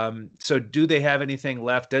 So do they have anything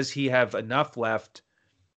left? Does he have enough left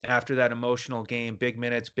after that emotional game, big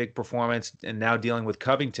minutes, big performance, and now dealing with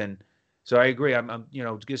Covington? So I agree. I'm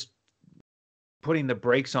just putting the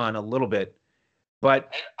brakes on a little bit.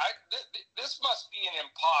 But this must be an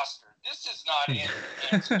imposter. This is not in.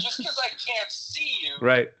 Just because I can't see you,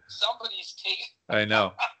 right? Somebody's taking. I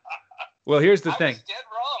know. Well, here's the thing. I was dead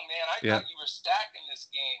wrong, man. I thought you were stacking this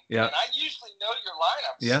game. Yeah. And I usually know your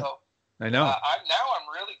lineups. Yeah. So, I know. I'm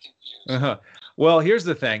really confused. Well, here's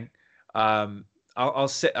the thing. I'll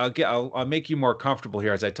make you more comfortable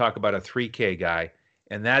here as I talk about a 3K guy,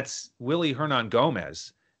 and that's Willy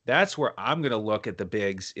Hernangomez. That's where I'm going to look at the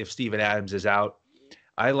bigs if Steven Adams is out.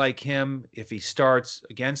 I like him if he starts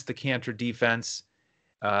against the Cantor defense.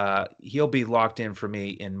 He'll be locked in for me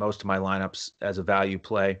in most of my lineups as a value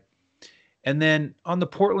play. And then on the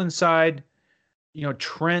Portland side,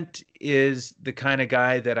 Trent is the kind of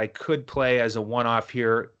guy that I could play as a one-off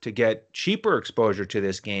here to get cheaper exposure to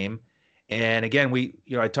this game. And again,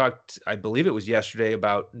 I talked, I believe it was yesterday,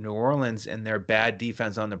 about New Orleans and their bad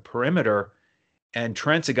defense on the perimeter. And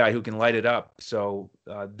Trent's a guy who can light it up. So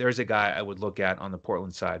there's a guy I would look at on the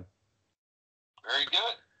Portland side. Very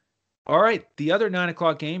good. All right. The other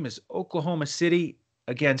 9:00 game is Oklahoma City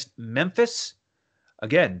against Memphis.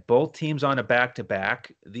 Again, both teams on a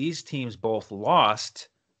back-to-back. These teams both lost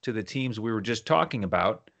to the teams we were just talking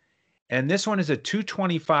about. And this one is a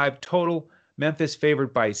 225 total. Memphis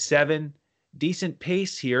favored by 7. Decent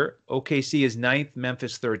pace here. OKC is 9th,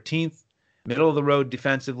 Memphis 13th. Middle of the road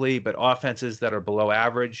defensively, but offenses that are below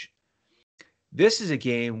average. This is a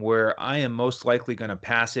game where I am most likely going to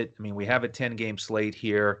pass it. I mean, we have a 10-game slate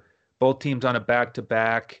here. Both teams on a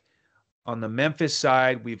back-to-back. On the Memphis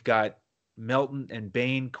side, we've got Melton and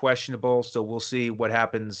Bane questionable, so we'll see what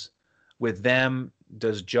happens with them.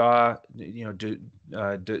 Does does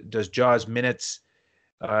Ja's minutes,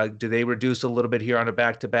 do they reduce a little bit here on a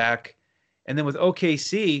back-to-back? And then with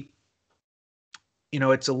OKC,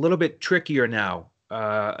 it's a little bit trickier now.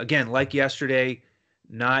 Again, like yesterday,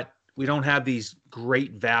 we don't have these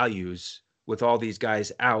great values with all these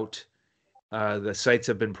guys out. The sites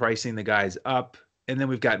have been pricing the guys up. And then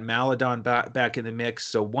we've got Maladon back in the mix.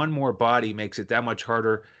 So one more body makes it that much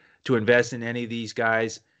harder to invest in any of these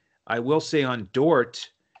guys. I will say on Dort,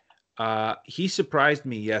 he surprised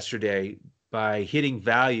me yesterday by hitting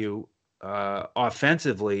value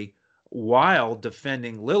offensively while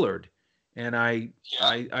defending Lillard. And I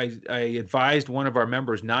advised one of our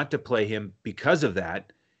members not to play him because of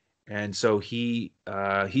that. And so he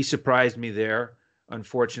surprised me there,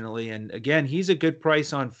 unfortunately. And again, he's a good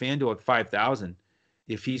price on FanDuel at 5,000.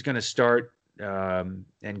 If he's going to start and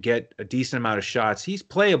get a decent amount of shots, he's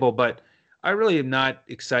playable. But I really am not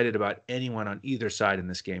excited about anyone on either side in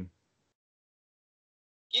this game.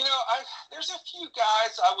 There's a few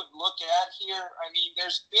guys I would look at here. I mean,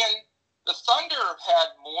 the Thunder have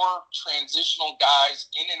had more transitional guys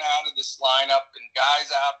in and out of this lineup and guys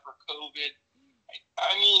out for COVID.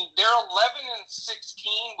 I mean, they're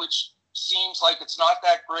 11-16, which seems like it's not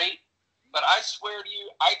that great. But I swear to you,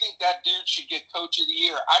 I think that dude should get Coach of the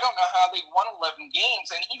Year. I don't know how they won 11 games.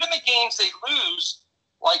 And even the games they lose,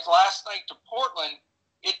 like last night to Portland,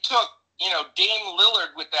 it took, Dame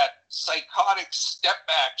Lillard with that psychotic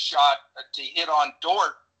step-back shot to hit on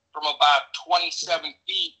Dort from about 27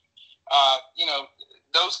 feet.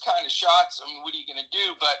 Those kind of shots, I mean, what are you going to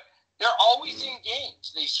do? But they're always in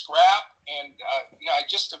games. They scrap, and, I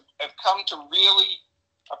just have come to really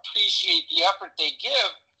appreciate the effort they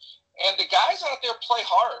give. And the guys out there play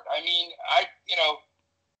hard. I mean,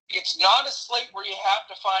 it's not a slate where you have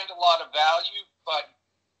to find a lot of value, but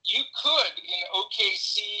you could in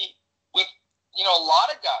OKC with, a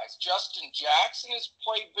lot of guys. Justin Jackson has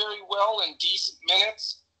played very well in decent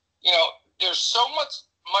minutes. There's so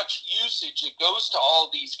much usage that goes to all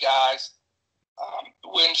these guys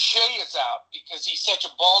when Shea is out because he's such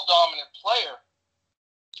a ball-dominant player.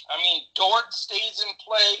 I mean, Dort stays in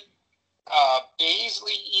play.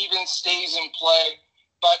 Baisley even stays in play.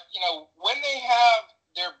 But, when they have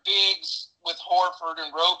their bigs with Horford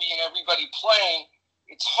and Roby and everybody playing,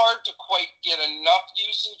 it's hard to quite get enough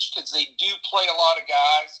usage because they do play a lot of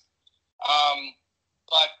guys.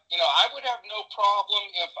 But, I would have no problem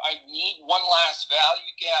if I need one last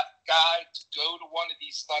value guy to go to one of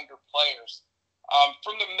these Thunder players.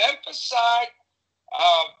 From the Memphis side,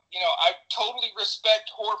 I totally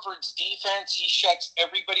respect Horford's defense. He shuts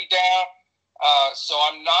everybody down. So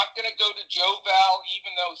I'm not going to go to Joe Val,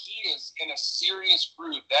 even though he is in a serious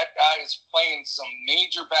groove. That guy is playing some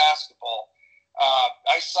major basketball.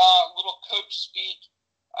 I saw a little coach speak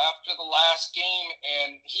after the last game,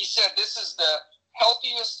 and he said this is the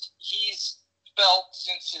healthiest he's felt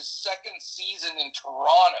since his second season in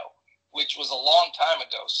Toronto, which was a long time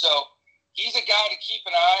ago. So he's a guy to keep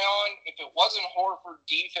an eye on. If it wasn't Horford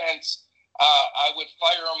defense, I would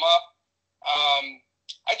fire him up.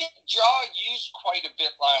 I think Ja used quite a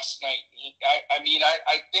bit last night. I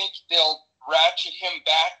think they'll ratchet him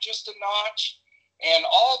back just a notch. And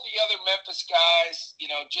all the other Memphis guys,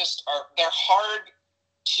 they're hard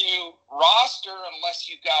to roster unless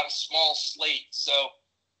you've got a small slate. So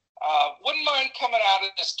wouldn't mind coming out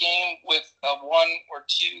of this game with one or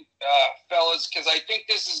two fellas because I think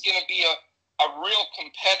this is going to be a real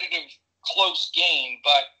competitive, close game,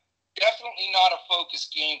 but definitely not a focus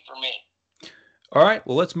game for me. All right,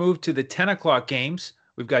 well, let's move to the 10 o'clock games.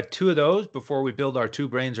 We've got two of those before we build our two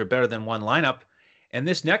brains are better than one lineup. And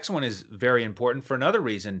this next one is very important for another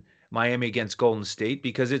reason, Miami against Golden State,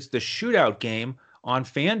 because it's the shootout game on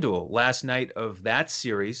FanDuel last night of that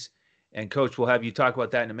series. And, Coach, we'll have you talk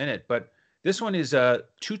about that in a minute. But this one is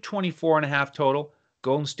 224.5 total.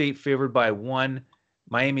 Golden State favored by 1.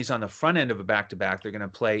 Miami's on the front end of a back-to-back. They're going to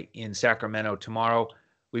play in Sacramento tomorrow.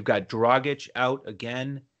 We've got Dragic out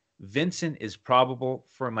again. Vincent is probable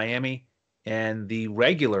for Miami. And the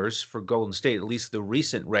regulars for Golden State, at least the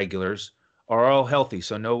recent regulars, are all healthy.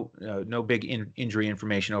 So no big injury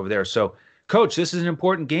information over there. So, Coach, this is an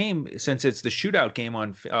important game since it's the shootout game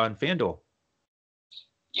on FanDuel.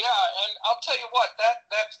 Yeah, and I'll tell you what, that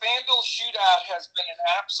FanDuel shootout has been an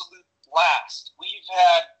absolute blast. We've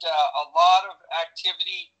had a lot of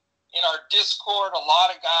activity in our Discord, a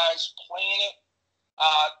lot of guys playing it.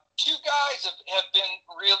 Two guys have been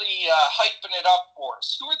really hyping it up for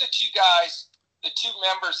us. Who are the two guys, the two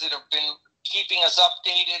members that have been keeping us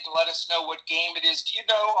updated, let us know what game it is? Do you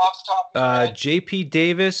know off the top of your head? JP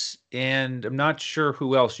Davis, and I'm not sure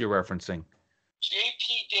who else you're referencing.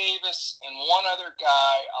 JP Davis and one other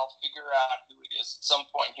guy. I'll figure out who it is at some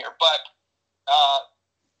point here. But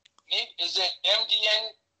maybe, is it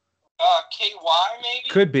MDNKY maybe?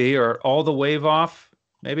 Could be, or All the Wave Off,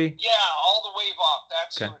 maybe? Yeah, All the Wave Off.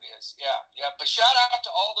 That's who it is. Yeah. But shout out to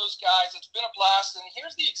all those guys. It's been a blast. And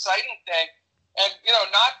here's the exciting thing. And,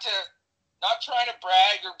 not trying to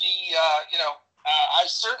brag or be, I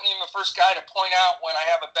certainly am the first guy to point out when I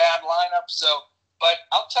have a bad lineup. But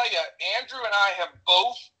I'll tell you, Andrew and I have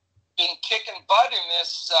both been kicking butt in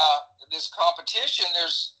this competition.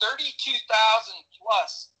 There's 32,000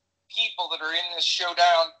 plus people that are in this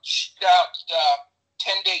shootout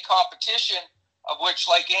 10-day competition, of which,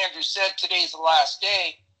 like Andrew said, today's the last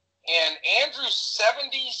day. And Andrew's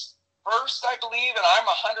 71st, I believe, and I'm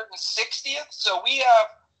 160th. So we have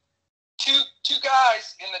two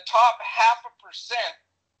guys in the top 0.5%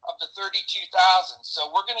 of the 32,000. So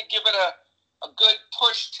we're going to give it a good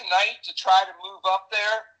push tonight to try to move up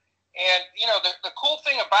there. And, the cool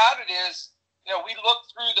thing about it is, we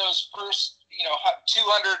looked through those first,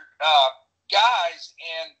 200 guys,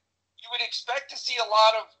 and you would expect to see a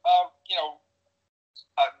lot of,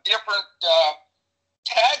 different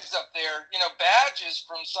tags up there, badges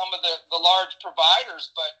from some of the large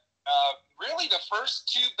providers. But really the first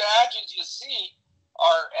two badges you see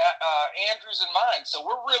are Andrew's and mine. So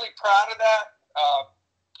we're really proud of that.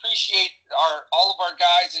 Appreciate all of our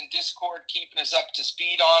guys in Discord keeping us up to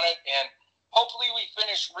speed on it. And hopefully we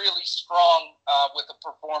finish really strong with the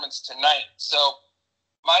performance tonight. So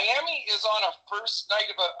Miami is on a first night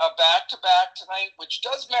of a back-to-back tonight, which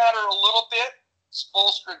does matter a little bit.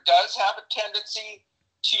 Spoelstra does have a tendency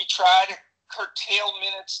to try to curtail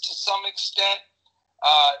minutes to some extent.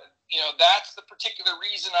 That's the particular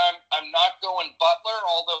reason I'm not going Butler,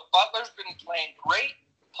 although Butler's been playing great,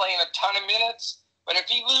 playing a ton of minutes. But if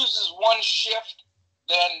he loses one shift,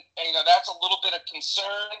 then, that's a little bit of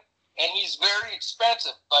concern. And he's very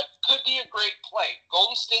expensive, but could be a great play.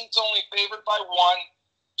 Golden State's only favored by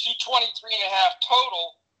 223.5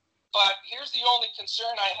 total. But here's the only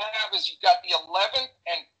concern I have is you've got the 11th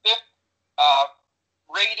and 5th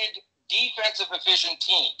rated defensive efficient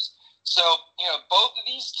teams. So, both of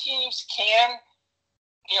these teams can,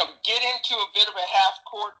 get into a bit of a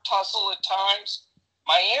half-court tussle at times.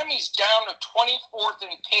 Miami's down to 24th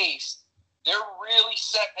in pace. They're really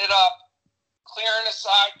setting it up, clearing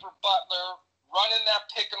aside for Butler, running that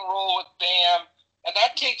pick and roll with Bam, and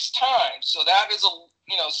that takes time. So that is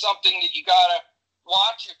something that you got to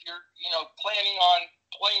watch if you're, planning on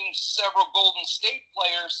playing several Golden State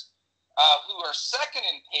players who are second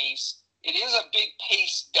in pace. It is a big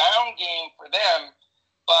pace down game for them,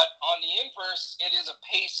 but on the inverse, it is a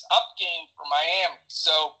pace up game for Miami.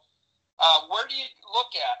 So where do you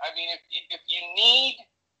look at? I mean, if you need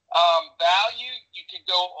value, you could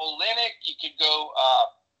go Olynyk, you could go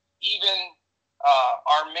even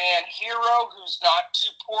our man Hero, who's not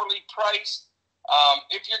too poorly priced.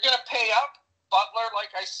 If you're going to pay up, Butler,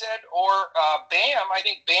 like I said, or Bam, I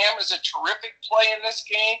think Bam is a terrific play in this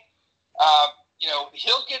game.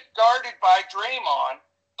 He'll get guarded by Draymond,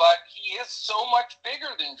 but he is so much bigger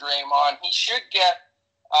than Draymond. He should get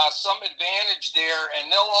some advantage there, and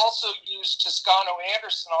they'll also use Toscano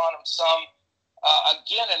Anderson on him some.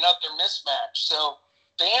 Again, another mismatch. So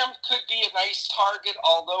Bam could be a nice target,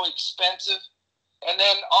 although expensive. And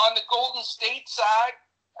then on the Golden State side,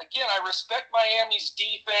 again, I respect Miami's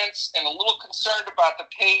defense and a little concerned about the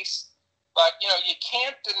pace. But, you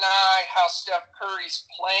can't deny how Steph Curry's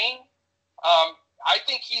playing. I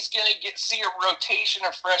think he's going to see a rotation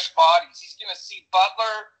of fresh bodies. He's going to see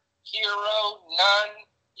Butler, Hero, Nunn.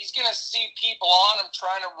 He's going to see people on him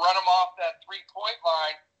trying to run him off that three-point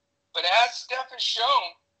line. But as Steph has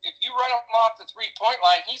shown, if you run him off the three-point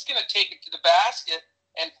line, he's going to take it to the basket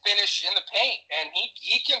and finish in the paint. And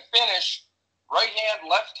he can finish right hand,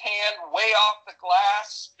 left hand, way off the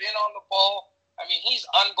glass, spin on the ball. I mean, he's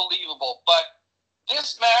unbelievable. But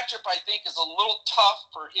this matchup, I think, is a little tough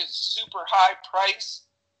for his super high price.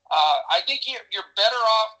 I think you're better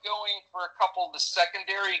off going for a couple of the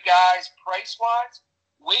secondary guys price-wise.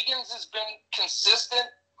 Wiggins has been consistent,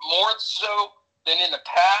 more so than in the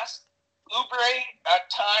past. Oubre,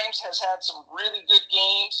 at times, has had some really good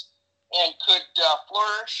games and could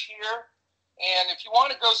flourish here. And if you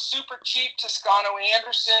want to go super cheap, Toscano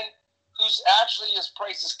Anderson, who's actually, his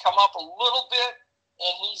price has come up a little bit,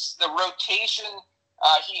 and he's the rotation.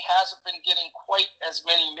 He hasn't been getting quite as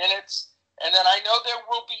many minutes. And then I know there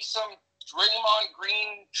will be some Draymond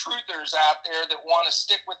Green truthers out there that want to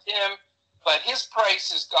stick with him, but his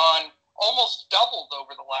price has gone almost doubled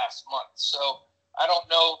over the last month. So I don't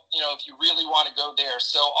know, if you really want to go there.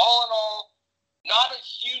 So all in all, not a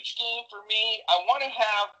huge game for me. I want to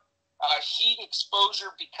have heat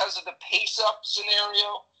exposure because of the pace-up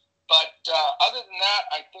scenario. But other than that,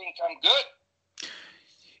 I think I'm good.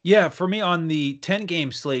 Yeah, for me on the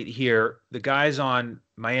 10-game slate here, the guys on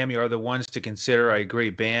Miami are the ones to consider. I agree.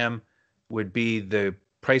 Bam would be the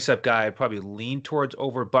price-up guy. I'd probably lean towards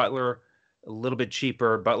over Butler, a little bit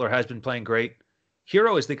cheaper. Butler has been playing great.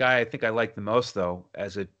 Hero is the guy I think I like the most, though,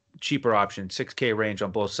 as a cheaper option. 6K range on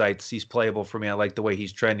both sites. He's playable for me. I like the way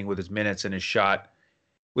he's trending with his minutes and his shot.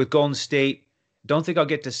 With Golden State, don't think I'll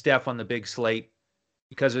get to Steph on the big slate.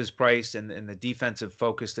 because of his price and the defensive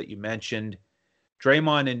focus that you mentioned.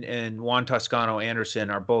 Draymond and Juan Toscano Anderson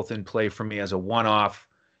are both in play for me as a one-off.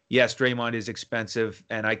 Yes, Draymond is expensive,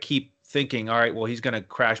 and I keep thinking, all right, well, he's going to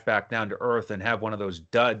crash back down to earth and have one of those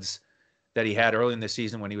duds that he had early in the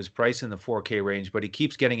season when he was priced in the 4K range, but he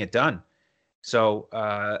keeps getting it done. So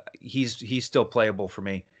he's still playable for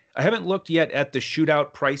me. I haven't looked yet at the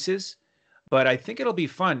shootout prices, but I think it'll be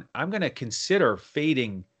fun. I'm going to consider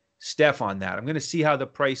fading Steph on that. I'm going to see how the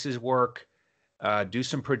prices work, do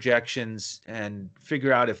some projections, and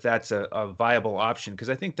figure out if that's a viable option, because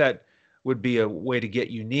I think that would be a way to get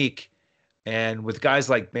unique. And with guys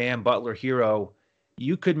like Bam, Butler, Hero,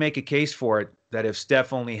 you could make a case for it that if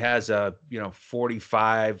Steph only has a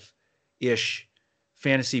 45-ish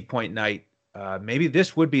fantasy point night, maybe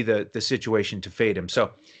this would be the situation to fade him.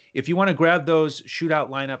 So if you want to grab those shootout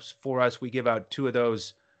lineups for us, we give out 2 of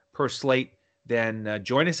those per slate, then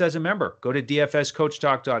join us as a member. Go to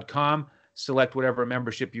dfscoachtalk.com, select whatever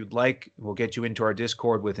membership you'd like. We'll get you into our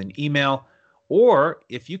Discord with an email. Or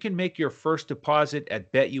if you can make your first deposit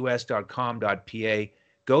at betus.com.pa,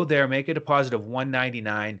 go there, make a deposit of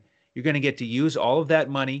 $199. You're going to get to use all of that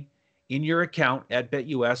money in your account at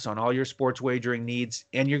BetUS on all your sports wagering needs,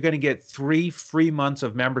 and you're going to get 3 free months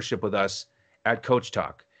of membership with us at Coach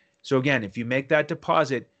Talk. So again, if you make that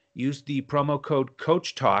deposit, use the promo code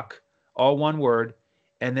Coach Talk, all one word,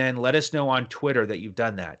 and then let us know on Twitter that you've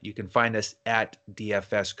done that. You can find us at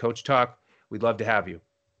DFS Coach Talk. We'd love to have you.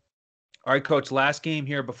 All right, Coach, last game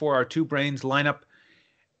here before our Two Brains lineup.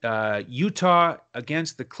 Utah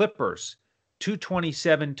against the Clippers,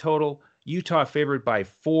 227 total. Utah favored by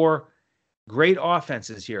 4. Great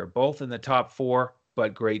offenses here, both in the top 4,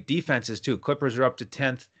 but great defenses too. Clippers are up to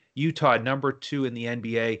 10th. Utah, number 2 in the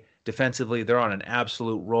NBA. Defensively, they're on an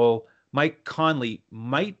absolute roll. Mike Conley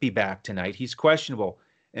might be back tonight. He's questionable,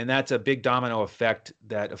 and that's a big domino effect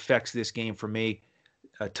that affects this game for me.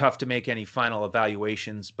 Tough to make any final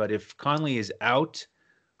evaluations, but if Conley is out,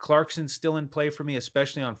 Clarkson's still in play for me,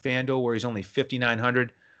 especially on FanDuel, where he's only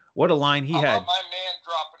 5,900. What a line he had! My man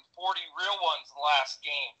dropping 40 real ones last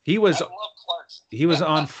game. I love Clarkson. He was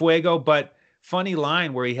on fuego, but funny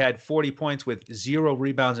line where he had 40 points with 0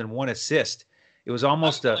 rebounds and 1 assist. It was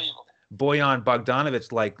almost a Bojan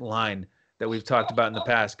Bogdanovic-like line that we've talked about in the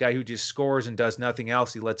past. Guy who just scores and does nothing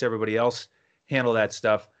else. He lets everybody else handle that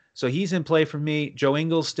stuff. So he's in play for me. Joe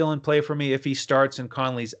Ingles still in play for me if he starts and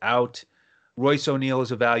Conley's out. Royce O'Neal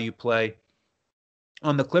is a value play.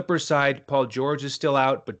 On the Clippers side, Paul George is still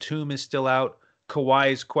out. Batum is still out.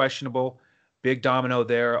 Kawhi is questionable. Big domino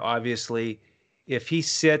there, obviously. If he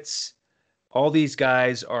sits, all these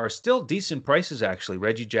guys are still decent prices, actually.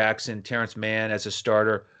 Reggie Jackson, Terrence Mann as a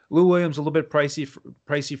starter. Lou Williams, a little bit pricey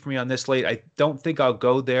for me on this slate. I don't think I'll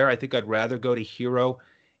go there. I think I'd rather go to Hero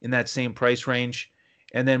in that same price range.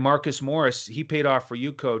 And then Marcus Morris, he paid off for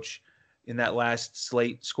you, Coach, in that last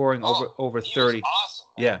slate, scoring over 30. Awesome.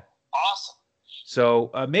 Man. Yeah. Awesome.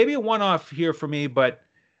 So maybe a one-off here for me, but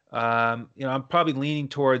I'm probably leaning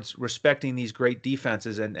towards respecting these great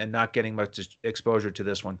defenses and not getting much exposure to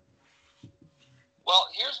this one. Well,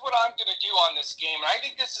 here's what I'm going to do on this game. And I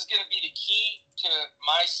think this is going to be the key to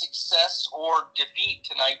my success or defeat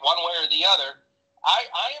tonight, one way or the other. I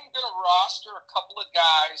am going to roster a couple of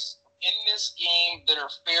guys in this game that are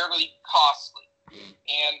fairly costly.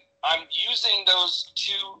 And I'm using those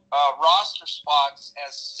 2 roster spots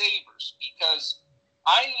as savers because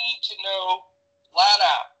I need to know flat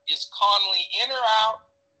out, is Conley in or out?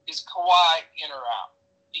 Is Kawhi in or out?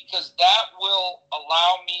 Because that will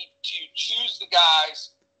allow me to choose the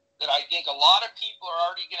guys that I think a lot of people are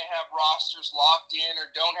already going to have rosters locked in or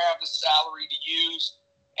don't have the salary to use.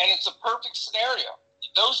 And it's a perfect scenario.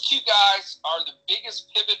 Those 2 guys are the biggest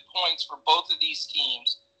pivot points for both of these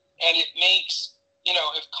teams. And it makes,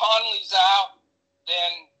 if Conley's out,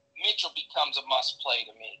 then Mitchell becomes a must play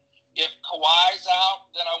to me. If Kawhi's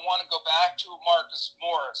out, then I want to go back to Marcus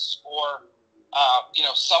Morris or,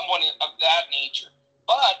 someone of that nature.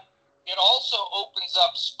 But it also opens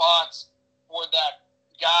up spots for that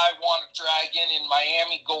guy I want to drag in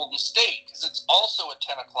Miami Golden State because it's also a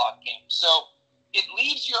 10 o'clock game. So it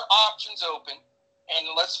leaves your options open. And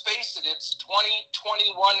let's face it, it's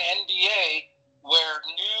 2021 NBA where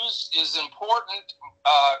news is important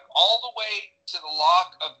all the way to the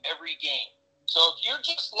lock of every game. So if you're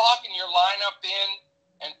just locking your lineup in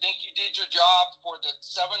and think you did your job for the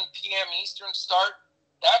 7 p.m. Eastern start,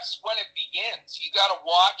 that's when it begins. You got to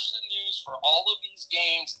watch the news for all of these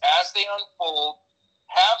games as they unfold,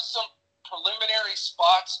 have some preliminary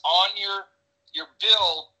spots on your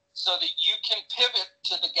build so that you can pivot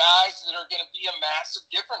to the guys that are going to be a massive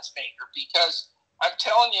difference maker. Because I'm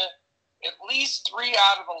telling you, at least 3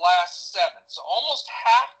 out of the last 7. So almost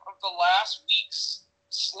half of the last week's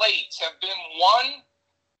slates have been won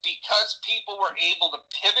because people were able to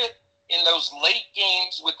pivot in those late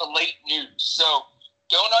games with the late news. So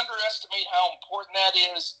don't underestimate how important that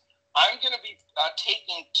is. I'm going to be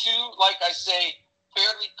taking 2, like I say,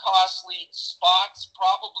 fairly costly spots,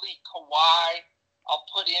 probably Kawhi I'll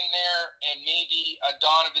put in there, and maybe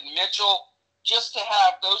Donovan Mitchell, just to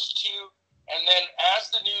have those 2. And then as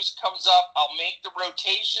the news comes up, I'll make the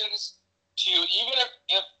rotations to, even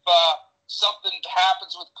if something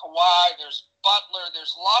happens with Kawhi, there's Butler,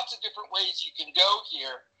 there's lots of different ways you can go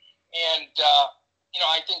here. And,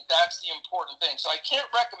 I think that's the important thing. So I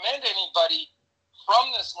can't recommend anybody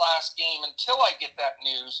from this last game until I get that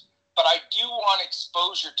news, but I do want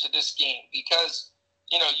exposure to this game because,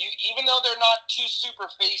 even though they're not 2 super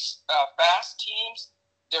fast teams,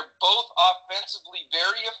 they're both offensively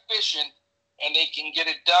very efficient, and they can get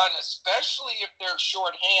it done, especially if they're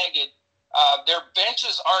shorthanded. Their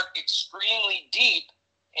benches aren't extremely deep,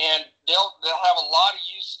 and they'll have a lot of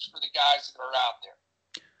usage for the guys that are out there.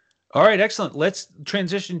 All right, excellent. Let's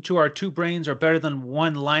transition to our 2 brains are better than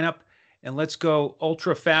 1 lineup, and let's go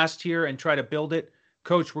ultra fast here and try to build it.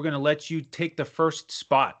 Coach, we're going to let you take the first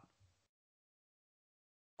spot.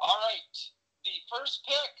 All right. The first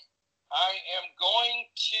pick, I am going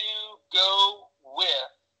to go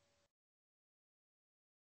with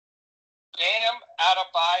Bam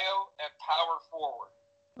Adebayo at power forward.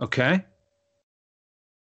 Okay.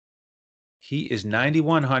 He is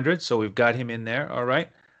 9,100, so we've got him in there. All right.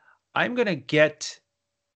 I'm going to get,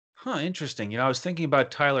 interesting. I was thinking about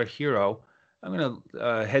Tyler Hero. I'm going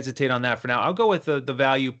to hesitate on that for now. I'll go with the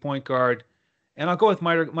value point guard, and I'll go with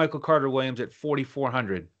Michael Carter-Williams at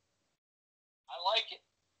 4,400. I like it.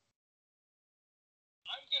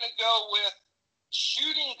 I'm going to go with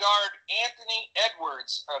shooting guard Anthony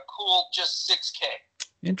Edwards, a cool just $6K.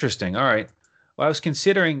 Interesting. All right. Well, I was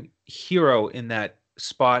considering Hero in that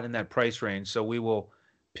spot in that price range, so we will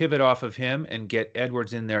pivot off of him and get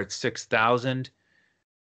Edwards in there at 6,000.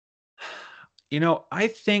 I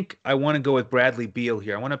think I want to go with Bradley Beal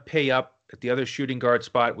here. I want to pay up at the other shooting guard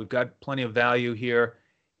spot. We've got plenty of value here.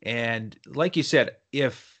 And like you said,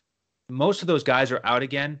 if most of those guys are out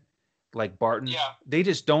again, like Barton, they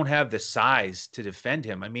just don't have the size to defend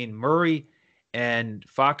him. I mean, Murray and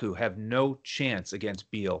Facu have no chance against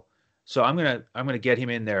Beal. So I'm gonna get him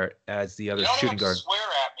in there as the other shooting guard. Swear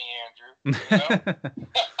at me, Andrew.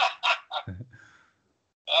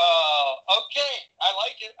 Okay, I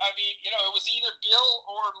like it. I mean, it was either Bill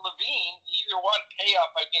or Levine. Either one pay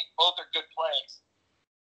up. I think both are good plays.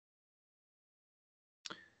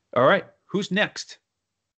 All right, who's next?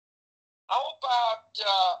 How about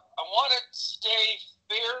I want to stay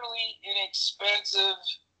fairly inexpensive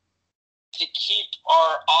to keep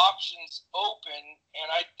our options open,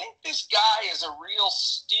 and I think this guy is a real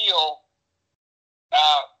steal.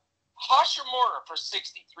 Hashimura for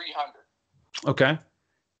 6,300. Okay.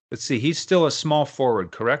 Let's see. He's still a small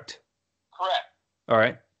forward, correct? Correct. All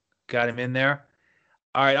right. Got him in there.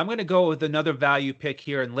 All right. I'm going to go with another value pick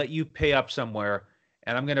here and let you pay up somewhere.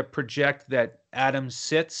 And I'm going to project that Adams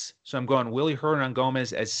sits. So I'm going Willy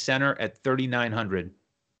Hernangomez as center at 3,900.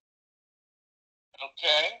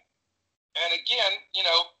 Okay. And again,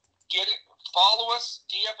 get it. Follow us,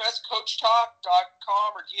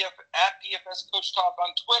 dfscoachtalk.com or at dfscoachtalk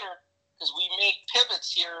on Twitter, because we make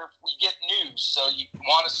pivots here if we get news. So you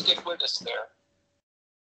want to stick with us there.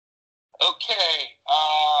 Okay.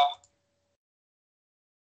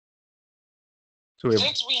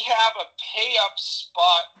 Since we have a pay-up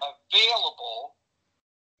spot available,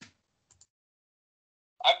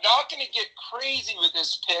 I'm not going to get crazy with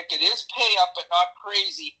this pick. It is pay-up, but not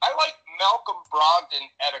crazy. I like Malcolm Brogdon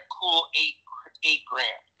at a cool $8,000.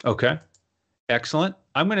 Okay. Excellent.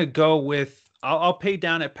 I'm going to go with I'll pay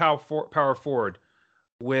down at power forward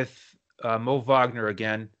with Mo Wagner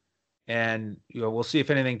again, and we'll see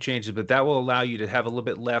if anything changes. But that will allow you to have a little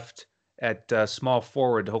bit left at small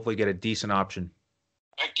forward to hopefully get a decent option.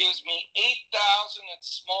 It gives me 8,000 at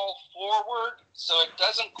small forward, so it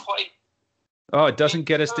doesn't quite. Oh, it doesn't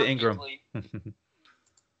get us to Ingram. Yeah.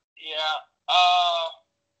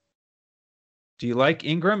 Do you like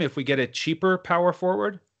Ingram if we get a cheaper power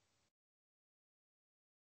forward?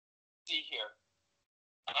 See here.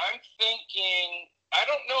 I'm thinking, I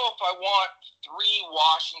don't know if I want 3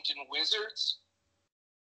 Washington Wizards.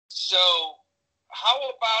 So how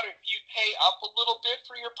about if you pay up a little bit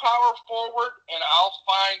for your power forward and I'll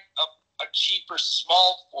find a cheaper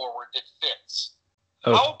small forward that fits?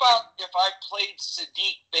 Oh. How about if I played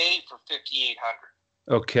Sadiq Bey for 5,800?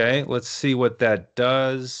 Okay, let's see what that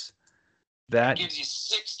does. That gives you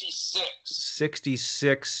 66.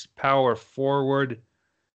 66 power forward.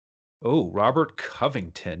 Oh, Robert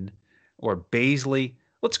Covington or Baisley.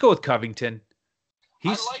 Let's go with Covington. I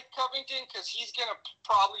like Covington because he's going to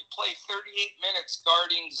probably play 38 minutes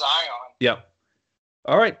guarding Zion. Yep.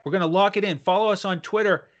 All right, we're going to lock it in. Follow us on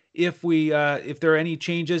Twitter. If there are any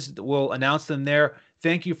changes, we'll announce them there.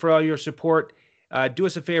 Thank you for all your support. Do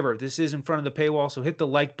us a favor. This is in front of the paywall, so hit the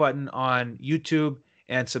like button on YouTube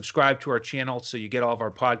and subscribe to our channel so you get all of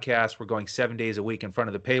our podcasts. We're going 7 days a week in front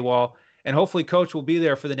of the paywall. And hopefully Coach will be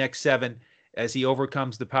there for the next 7 as he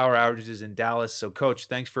overcomes the power outages in Dallas. So, Coach,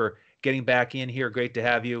 thanks for getting back in here. Great to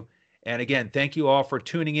have you. And again, thank you all for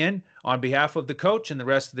tuning in. On behalf of the coach and the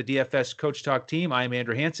rest of the DFS Coach Talk team, I am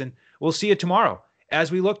Andrew Hansen. We'll see you tomorrow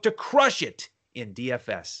as we look to crush it in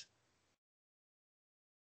DFS.